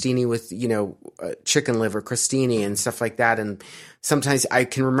crostini with, chicken liver, crostini and stuff like that. And sometimes I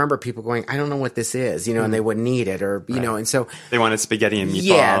can remember people going, I don't know what this is, and they wouldn't eat it, or, and so. They wanted spaghetti and meatballs.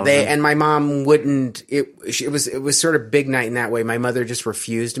 Yeah, and my mom wouldn't, it was sort of big night in that way. My mother just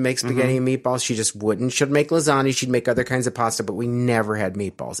refused to make spaghetti and meatballs. She just wouldn't. She'd make lasagna. She'd make other kinds of pasta, but we never had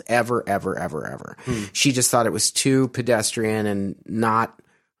meatballs. Ever, ever, ever, ever. She just thought it was too pedestrian and not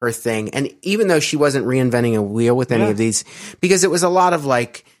her thing. And even though she wasn't reinventing a wheel with any of these, because it was a lot of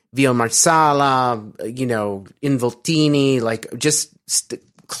like veal marsala, involtini, like just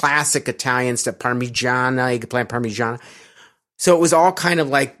classic Italian stuff, parmigiana, eggplant parmigiana. So it was all kind of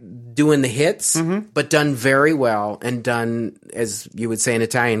like doing the hits, but done very well, and done, as you would say in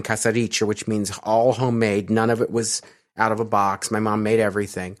Italian, casariccio, which means all homemade. None of it was out of a box. My mom made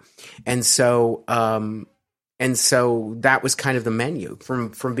everything. And so that was kind of the menu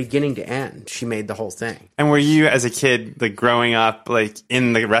from beginning to end. She made the whole thing. And were you, as a kid, like growing up, like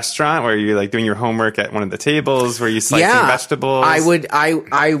in the restaurant? Were you like doing your homework at one of the tables? Were you slicing vegetables?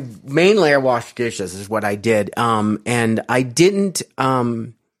 I mainly I washed dishes is what I did. And I didn't,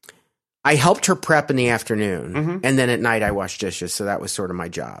 I helped her prep in the afternoon, and then at night I washed dishes. So that was sort of my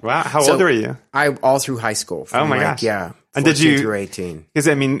job. Wow. How old were you? I all through high school. Oh my gosh. Yeah. And did you through 18? Because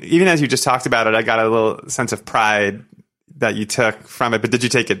I mean, even as you just talked about it, I got a little sense of pride that you took from it. But did you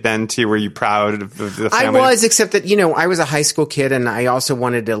take it then too? Were you proud of the family? I was, except that I was a high school kid, and I also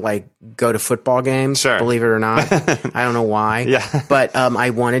wanted to like go to football games. Sure. Believe it or not, I don't know why. Yeah. But I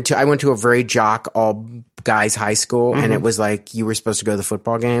wanted to. I went to a very jock all guys high school, and it was like you were supposed to go to the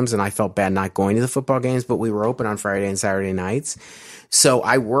football games, and I felt bad not going to the football games, but we were open on Friday and Saturday nights. So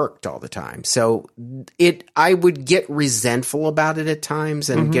I worked all the time. So I would get resentful about it at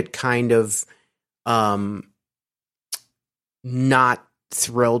times and get kind of not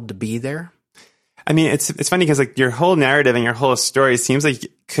thrilled to be there. I mean, it's funny because like your whole narrative and your whole story seems like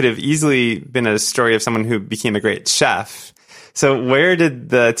it could have easily been a story of someone who became a great chef. So where did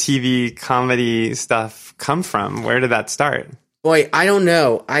the TV comedy stuff come from? Where did that start? Boy, I don't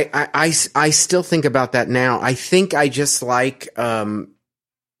know. I still think about that now. I think I just like, the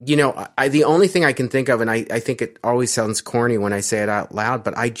only thing I can think of, and I think it always sounds corny when I say it out loud,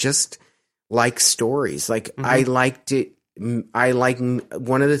 but I just like stories. Like one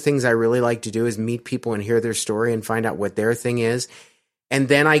of the things I really like to do is meet people and hear their story and find out what their thing is. And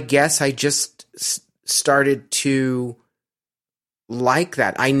then I guess I just started to like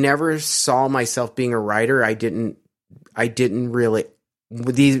that. I never saw myself being a writer. I didn't really.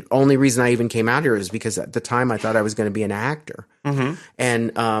 The only reason I even came out here is because at the time I thought I was going to be an actor.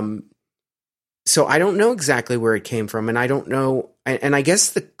 And so I don't know exactly where it came from. And I don't know. And I guess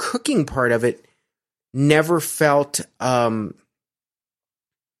the cooking part of it never felt, I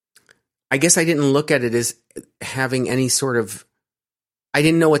guess I didn't look at it as having any sort of, I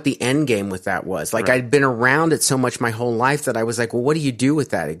didn't know what the end game with that was. Like I'd been around it so much my whole life that I was like, well, what do you do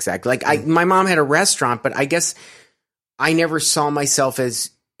with that exactly? Like my mom had a restaurant, but I guess I never saw myself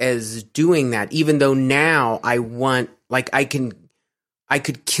as doing that, even though now I want, like I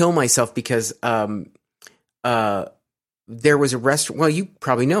could kill myself because, there was a restaurant. Well, you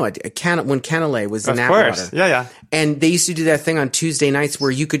probably know it. When Canale was in Atwater. Of course. Yeah. And they used to do that thing on Tuesday nights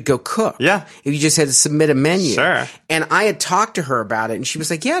where you could go cook. Yeah. If you just had to submit a menu. Sure. And I had talked to her about it, and she was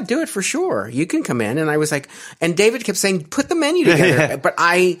like, yeah, do it for sure. You can come in. And I was like, and David kept saying, put the menu together. But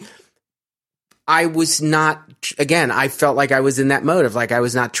I was not, again, I felt like I was in that mode of like I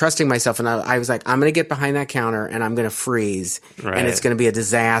was not trusting myself. And I was like, I'm going to get behind that counter and I'm going to freeze. Right. And it's going to be a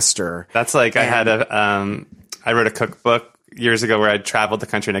disaster. That's like I wrote a cookbook years ago where I traveled the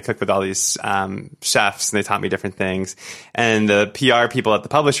country and I cooked with all these chefs and they taught me different things. And the PR people at the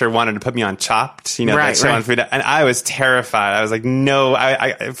publisher wanted to put me on Chopped, that show on food. And I was terrified. I was like, no,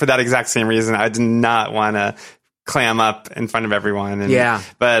 I for that exact same reason, I did not want to clam up in front of everyone. And,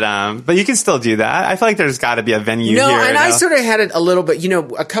 but you can still do that. I feel like there's got to be a venue here. And I sort of had it a little bit,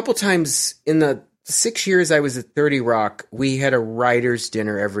 a couple times in the 6 years I was at 30 Rock, we had a writer's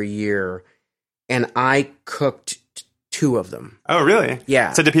dinner every year. And I cooked 2 of them. Oh, really?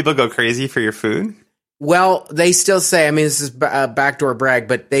 Yeah. So do people go crazy for your food? Well, they still say, I mean, this is a backdoor brag,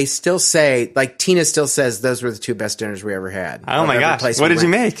 but they still say, like Tina still says, those were the 2 best dinners we ever had. Oh my gosh. What did you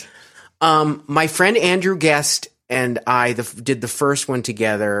make? My friend Andrew Guest and I did the first one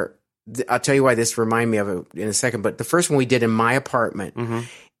together. I'll tell you why this reminded me of it in a second, but the first one we did in my apartment.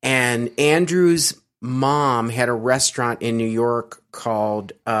 And Andrew's mom had a restaurant in New York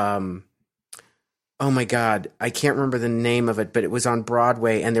called, oh my God, I can't remember the name of it, but it was on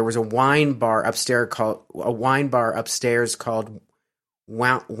Broadway, and there was a wine bar upstairs called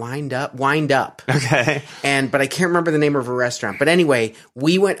Wind Up. Okay. But I can't remember the name of her restaurant. But anyway,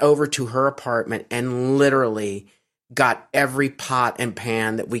 we went over to her apartment and literally got every pot and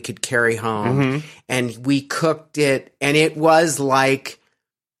pan that we could carry home, and we cooked it, and it was like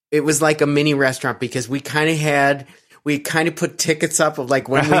a mini restaurant because we kind of put tickets up of like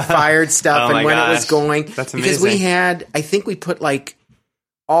when we fired stuff and when it was going. That's amazing. Because I think we put like,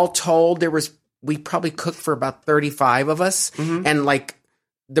 all told, we probably cooked for about 35 of us. And like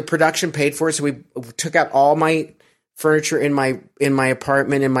the production paid for it. So we took out all my furniture in my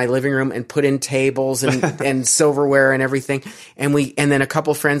apartment, in my living room, and put in tables and silverware and everything. And then a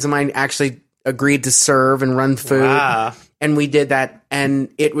couple friends of mine actually agreed to serve and run food. Wow. And we did that.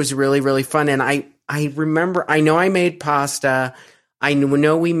 And it was really, really fun. And I remember, I know I made pasta. I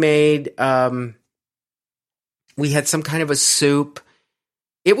know we made, we had some kind of a soup.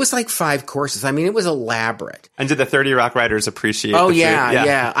 It was like 5 courses. I mean, it was elaborate. And did the 30 Rock writers appreciate the food?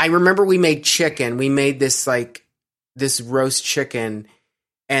 Yeah. I remember we made chicken. We made this roast chicken,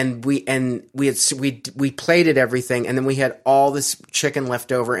 and we plated everything, and then we had all this chicken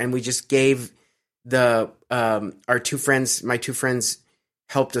left over, and we just gave my 2 friends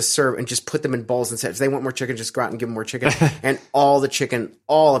helped us serve and just put them in bowls and said, if they want more chicken, just go out and give them more chicken. And all the chicken,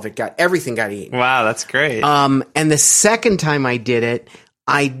 all of it everything got eaten. Wow, that's great. And the second time I did it,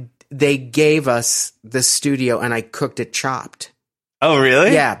 they gave us the studio and I cooked it chopped. Oh,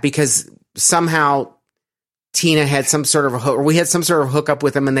 really? Yeah, because somehow Tina had some sort of we had some sort of hookup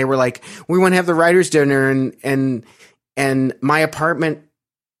with them, and they were like, we want to have the writers' dinner, and my apartment.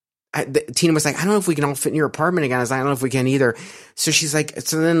 Tina was like, I don't know if we can all fit in your apartment again. I was like, I don't know if we can either. So she's like,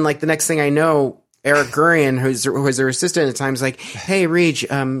 so then like the next thing I know, Eric Gurian, who was her assistant at the time, is like, hey, Reg,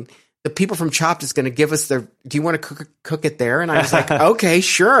 the people from Chopped is going to give us do you want to cook it there? And I was like, okay,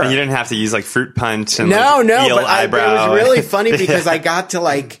 sure. And you didn't have to use like fruit punch and no, eel but eyebrow. It was really funny because I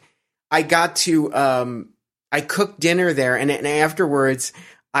cooked dinner there, and afterwards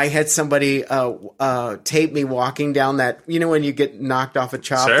I had somebody tape me walking down that, when you get knocked off a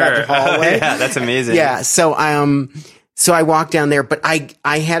Chopped, that hallway. Yeah, that's amazing. Yeah, so I walked down there, but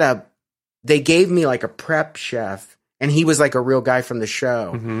they gave me like a prep chef, and he was like a real guy from the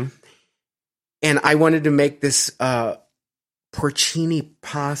show. Mm-hmm. And I wanted to make this porcini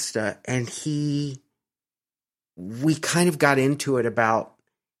pasta, and we kind of got into it about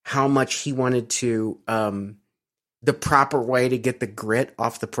how much he wanted to the proper way to get the grit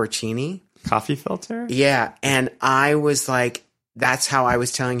off the porcini. Coffee filter? Yeah. And I was like, that's how I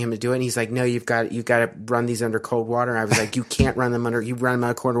was telling him to do it. And he's like, no, you've got to run these under cold water. And I was like, you can't run them you run them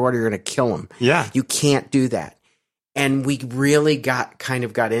under cold water, you're going to kill them. Yeah. You can't do that. And we really got into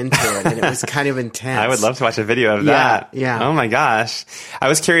it, and it was kind of intense. I would love to watch a video of that. Yeah. Oh my gosh. I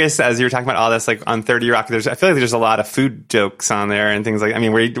was curious as you were talking about all this, like on 30 Rock, I feel like there's a lot of food jokes on there and things like, I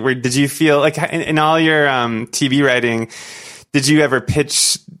mean, where did you feel like in all your TV writing, did you ever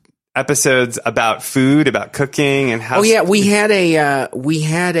pitch episodes about food, about cooking and how? Oh yeah,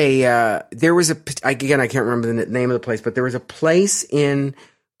 there was again, I can't remember the name of the place, but there was a place in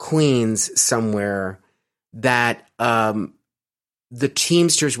Queens somewhere that the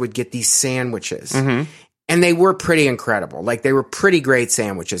Teamsters would get these sandwiches. Mm-hmm. And they were pretty incredible. Like, they were pretty great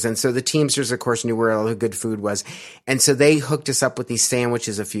sandwiches. And so the Teamsters, of course, knew where all the good food was. And so they hooked us up with these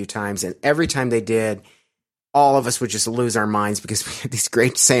sandwiches a few times. And every time they did, all of us would just lose our minds because we had these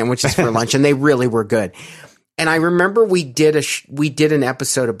great sandwiches for lunch, and they really were good. And I remember we did an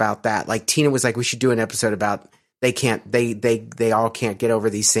episode about that. Like, Tina was like, we should do an episode about they all can't get over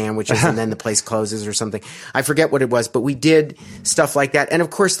these sandwiches, and then the place closes or something. I forget what it was, but we did stuff like that. And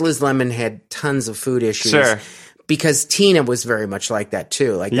of course, Liz Lemon had tons of food issues. Sure. Because Tina was very much like that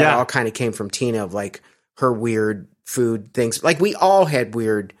too. Like, that all kind of came from Tina, of like her weird food things. Like, we all had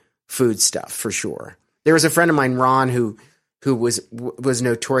weird food stuff for sure. There was a friend of mine, Ron, who was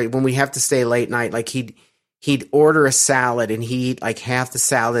notorious. When we have to stay late night, like he'd order a salad and he'd eat like half the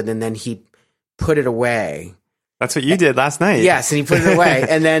salad and then he'd put it away. That's what you did last night. Yes, and he put it away.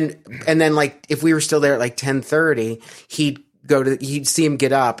 and then like, if we were still there at like 10:30, he'd see him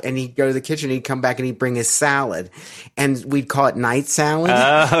get up and he'd go to the kitchen, he'd come back and he'd bring his salad. And we'd call it night salad.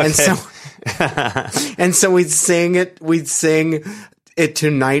 Okay. And so we'd sing it it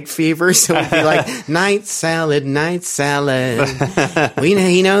to Night Fever. So we'd be like, night salad, night salad.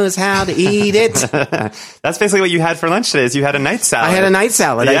 He knows how to eat it. That's basically what you had for lunch today, is you had a night salad. I had a night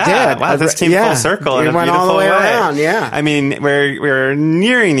salad. Yeah. I did. Wow, this came full circle. We went all the way around. Yeah. I mean, we're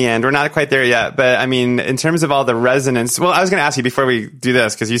nearing the end. We're not quite there yet. But I mean, in terms of all the resonance, well, I was going to ask you before we do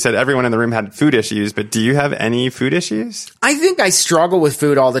this, because you said everyone in the room had food issues, but do you have any food issues? I think I struggle with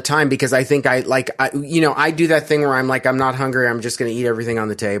food all the time, because I think I do that thing where I'm like, I'm not hungry, I'm just going to eat everything on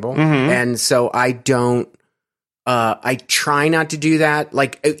the table. Mm-hmm. And so I don't, I try not to do that.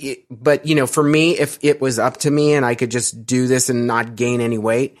 Like, but for me, if it was up to me and I could just do this and not gain any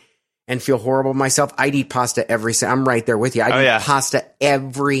weight and feel horrible myself, I'd eat pasta I'm right there with you. I'd eat pasta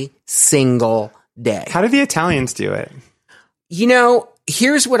every single day. How do the Italians do it?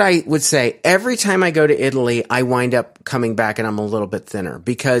 Here's what I would say. Every time I go to Italy, I wind up coming back and I'm a little bit thinner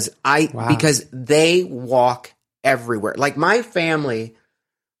because they walk everywhere. Like, my family,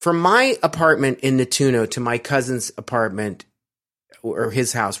 from my apartment in Nettuno to my cousin's apartment or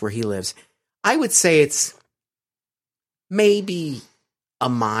his house where he lives, I would say it's maybe a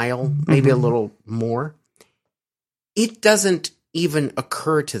mile, maybe a little more. It doesn't even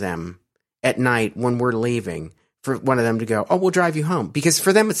occur to them at night when we're leaving for one of them to go, oh, we'll drive you home. Because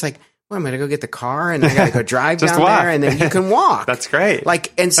for them, it's like, well, I'm going to go get the car and I got to go drive down there, and then you can walk. That's great.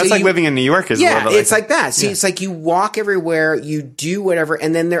 Like, and so that's like living in New York. Is a little bit it's like that. See, it's like you walk everywhere, you do whatever,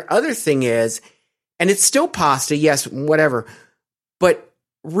 and then their other thing is, and it's still pasta, yes, whatever, but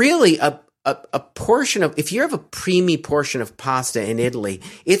really a portion of, if you have a preemie portion of pasta in Italy,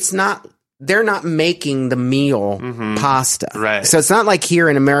 it's not they're not making the meal pasta. Right. So it's not like here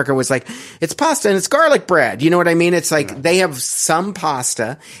in America was like, it's pasta and it's garlic bread. You know what I mean? It's like they have some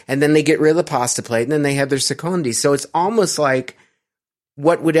pasta and then they get rid of the pasta plate and then they have their secondi. So it's almost like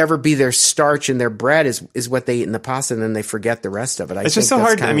what would ever be their starch in their bread is what they eat in the pasta, and then they forget the rest of it. It's just so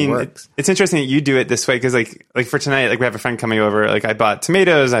hard. I mean, it's interesting that you do it this way because, like for tonight, like we have a friend coming over. Like I bought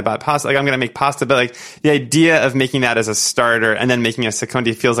tomatoes, I bought pasta. Like I'm going to make pasta, but like the idea of making that as a starter and then making a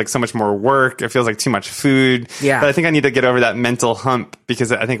secondi feels like so much more work. It feels like too much food. Yeah. But I think I need to get over that mental hump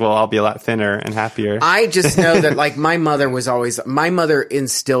because I think we'll all be a lot thinner and happier. I just know that like my mother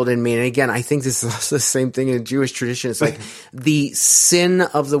instilled in me, and again, I think this is also the same thing in Jewish tradition. It's like the sin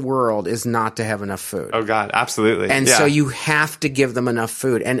of the world is not to have enough food. Oh God, absolutely. And so you have to give them enough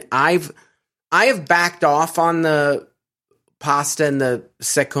food. And I have backed off on the pasta and the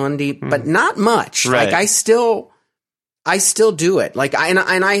secondi, but not much. Right. Like I still do it. Like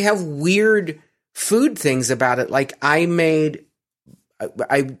I have weird food things about it. Like I'm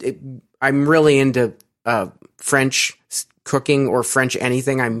really into French cooking or French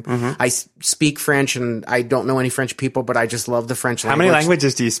anything. I speak French and I don't know any French people, but I just love the French language. How many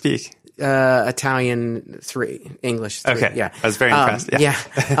languages do you speak? Italian 3, English 3. Okay. Yeah. I was very impressed.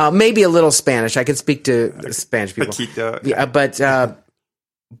 Yeah. Maybe a little Spanish. I can speak to Spanish people. Poquito. Yeah.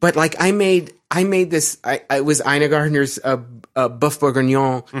 But like I made this, I was Ina Gardner's Boeuf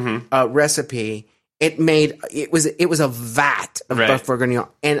Bourguignon recipe. It was a vat of Boeuf Bourguignon.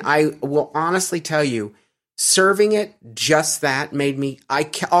 And I will honestly tell you, serving it just that made me,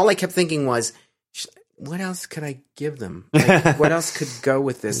 all I kept thinking was, what else could I give them? Like, what else could go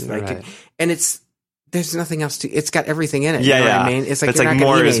with this? Like, and there's nothing else it's got everything in it. Yeah, you know yeah. what I mean? It's like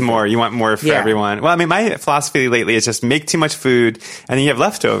more is more. You want more for everyone. Well, I mean, my philosophy lately is just make too much food and then you have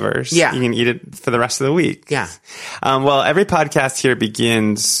leftovers. Yeah. You can eat it for the rest of the week. Yeah. Well, every podcast here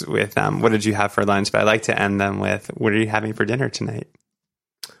begins with, what did you have for lunch? But I like to end them with, what are you having for dinner tonight?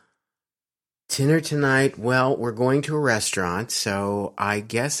 Dinner tonight, well, we're going to a restaurant, so I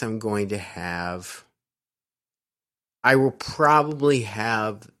guess I will probably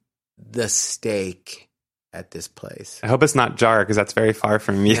have the steak at this place. I hope it's not Jar because that's very far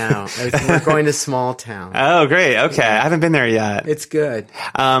from you. No, we're going to small town. Oh, great. Okay. I haven't been there yet. It's good.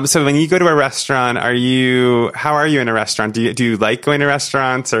 So when you go to a restaurant, how are you in a restaurant? Do you like going to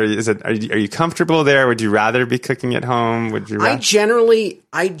restaurants, or are you comfortable there? Would you rather be cooking at home? I generally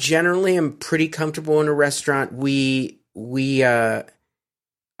am pretty comfortable in a restaurant.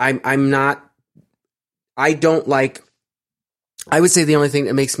 I would say the only thing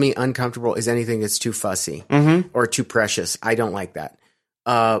that makes me uncomfortable is anything that's too fussy or too precious. I don't like that.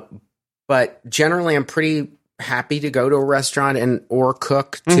 But generally, I'm pretty happy to go to a restaurant or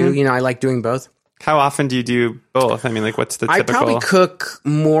cook too. You know, I like doing both. How often do you do both? I mean, like, what's the typical? I probably cook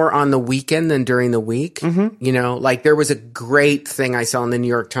more on the weekend than during the week. You know, like there was a great thing I saw in the New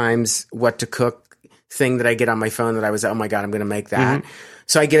York Times, what to cook thing that I get on my phone that I was, oh my God, I'm going to make that.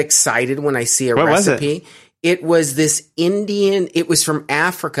 So I get excited when I see a recipe. It was this it was from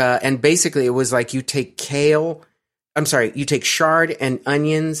Africa, and basically it was like you take chard and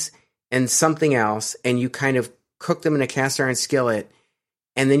onions and something else, and you kind of cook them in a cast iron skillet,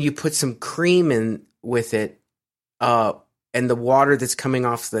 and then you put some cream in with it, and the water that's coming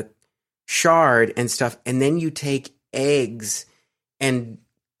off the chard and stuff, and then you take eggs and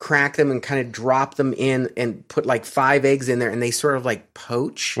crack them and kind of drop them in and put like 5 eggs in there, and they sort of like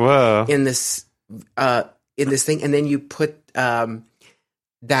poach in this thing, and then you put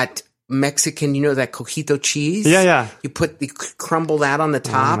that Mexican, that cojito cheese. Yeah. You crumble that on the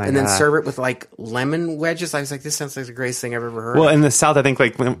top and then serve it with like lemon wedges. I was like, this sounds like the greatest thing I've ever heard. Well, in the South, I think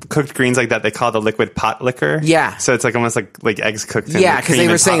like when cooked greens like that, they call the liquid pot liquor. Yeah. So it's like almost like eggs cooked in because they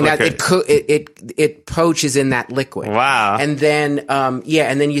were saying that it poaches in that liquid. Wow. And then, and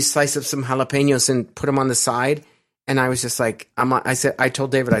then you slice up some jalapenos and put them on the side. And I was just like, I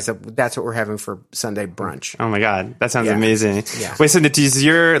told David, that's what we're having for Sunday brunch. Oh my God. That sounds amazing. Yeah. Wait, so does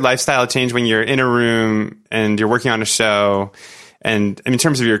your lifestyle change when you're in a room and you're working on a show? And in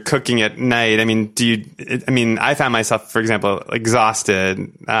terms of your cooking at night, I mean, I found myself, for example,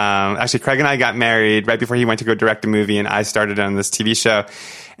 exhausted. Actually, Craig and I got married right before he went to go direct a movie and I started on this TV show.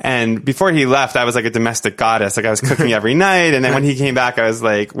 And before he left, I was like a domestic goddess. Like I was cooking every night. And then when he came back, I was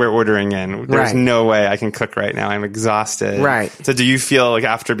like, we're ordering in. There's no way I can cook right now. I'm exhausted. Right. So do you feel like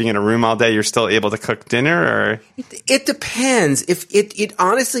after being in a room all day, you're still able to cook dinner, or? It depends. It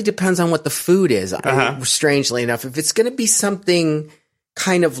honestly depends on what the food is. Strangely enough, if it's going to be something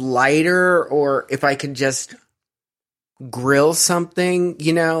kind of lighter, or if I can just grill something,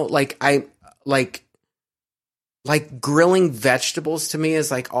 like grilling vegetables to me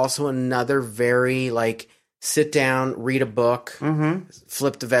is like also another very like sit down, read a book,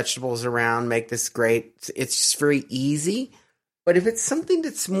 flip the vegetables around, make this great. It's just very easy. But if it's something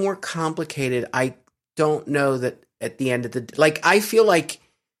that's more complicated, I don't know that at the end of the like I feel like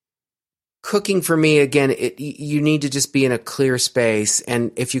cooking for me again, you need to just be in a clear space.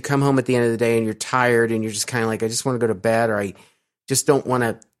 And if you come home at the end of the day and you're tired and you're just kind of like, I just want to go to bed, or I just don't want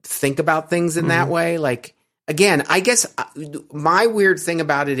to think about things in that way. Like, again, I guess my weird thing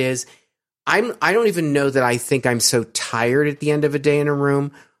about it is I don't even know that I think I'm so tired at the end of a day in a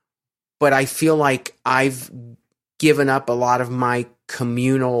room, but I feel like I've given up a lot of my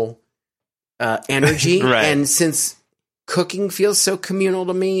communal energy. Right. And since cooking feels so communal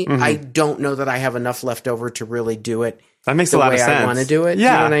to me, I don't know that I have enough left over to really do it. That makes a lot of sense. I want to do it.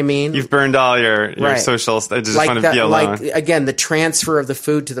 Yeah. You know what I mean? You've burned all your social stuff. I just want to be alone. Like, again, the transfer of the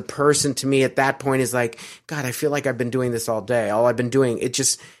food to the person to me at that point is like, God, I feel like I've been doing this all day. All I've been doing,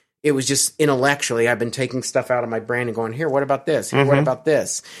 it was just intellectually, I've been taking stuff out of my brain and going, here, what about this? Here, what about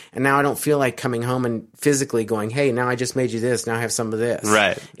this? And now I don't feel like coming home and physically going, hey, now I just made you this. Now I have some of this.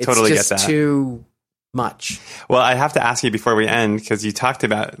 Right. Totally get that. It's just too much. Well, I have to ask you before we end, because you talked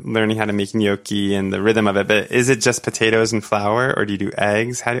about learning how to make gnocchi and the rhythm of it, but is it just potatoes and flour, or do you do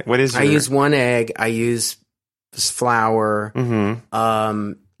eggs? I use one egg. I use flour.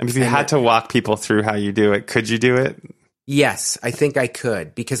 And if you had to walk people through how you do it, could you do it? Yes, I think I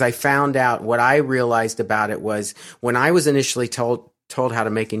could, because I found out what I realized about it was when I was initially told how to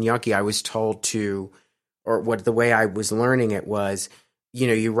make a gnocchi, I was told to, or what the way I was learning it was,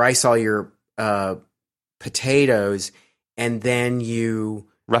 you rice all your potatoes and then you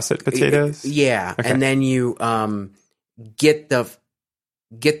russet potatoes. Yeah. Okay. And then you get the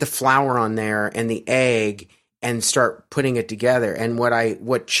flour on there and the egg and start putting it together. And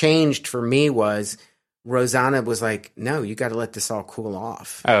what changed for me was Rosanna was like, no, you got to let this all cool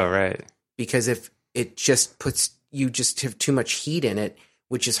off. Oh, right. Because if it just you just have too much heat in it,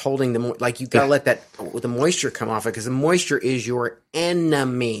 which is holding you got to let the moisture come off it, because the moisture is your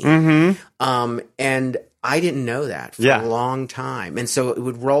enemy. And I didn't know that for a long time. And so it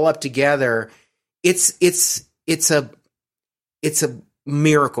would roll up together. It's a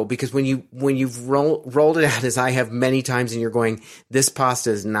miracle, because when you've rolled it out, as I have many times, and you're going, this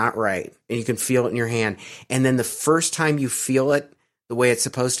pasta is not right, and you can feel it in your hand, and then the first time you feel it the way it's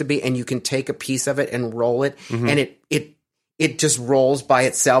supposed to be, and you can take a piece of it and roll it, and it just rolls by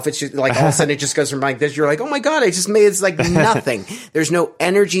itself. It's just like all of a sudden it just goes from like this. You're like, oh my God, I just made it's like nothing. There's no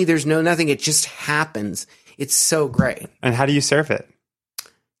energy. There's no nothing. It just happens. It's so great. And how do you serve it?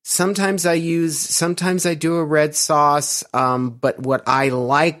 Sometimes I do a red sauce, but what I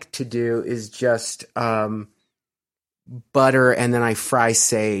like to do is just butter, and then I fry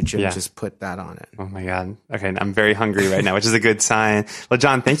sage and just put that on it. Oh my God. Okay. I'm very hungry right now, which is a good sign. Well,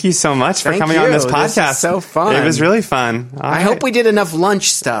 John, thank you so much for coming on this podcast. This is so fun. It was really fun. I hope we did enough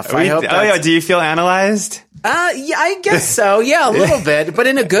lunch stuff. Do you feel analyzed? Yeah, I guess so. Yeah, a little bit, but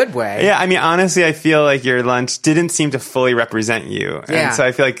in a good way. Yeah, I mean, honestly, I feel like your lunch didn't seem to fully represent you. And so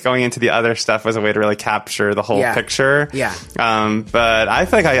I feel like going into the other stuff was a way to really capture the whole picture. Yeah. But I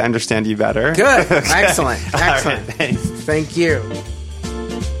feel like I understand you better. Good. Excellent. All right, thanks. Thank you.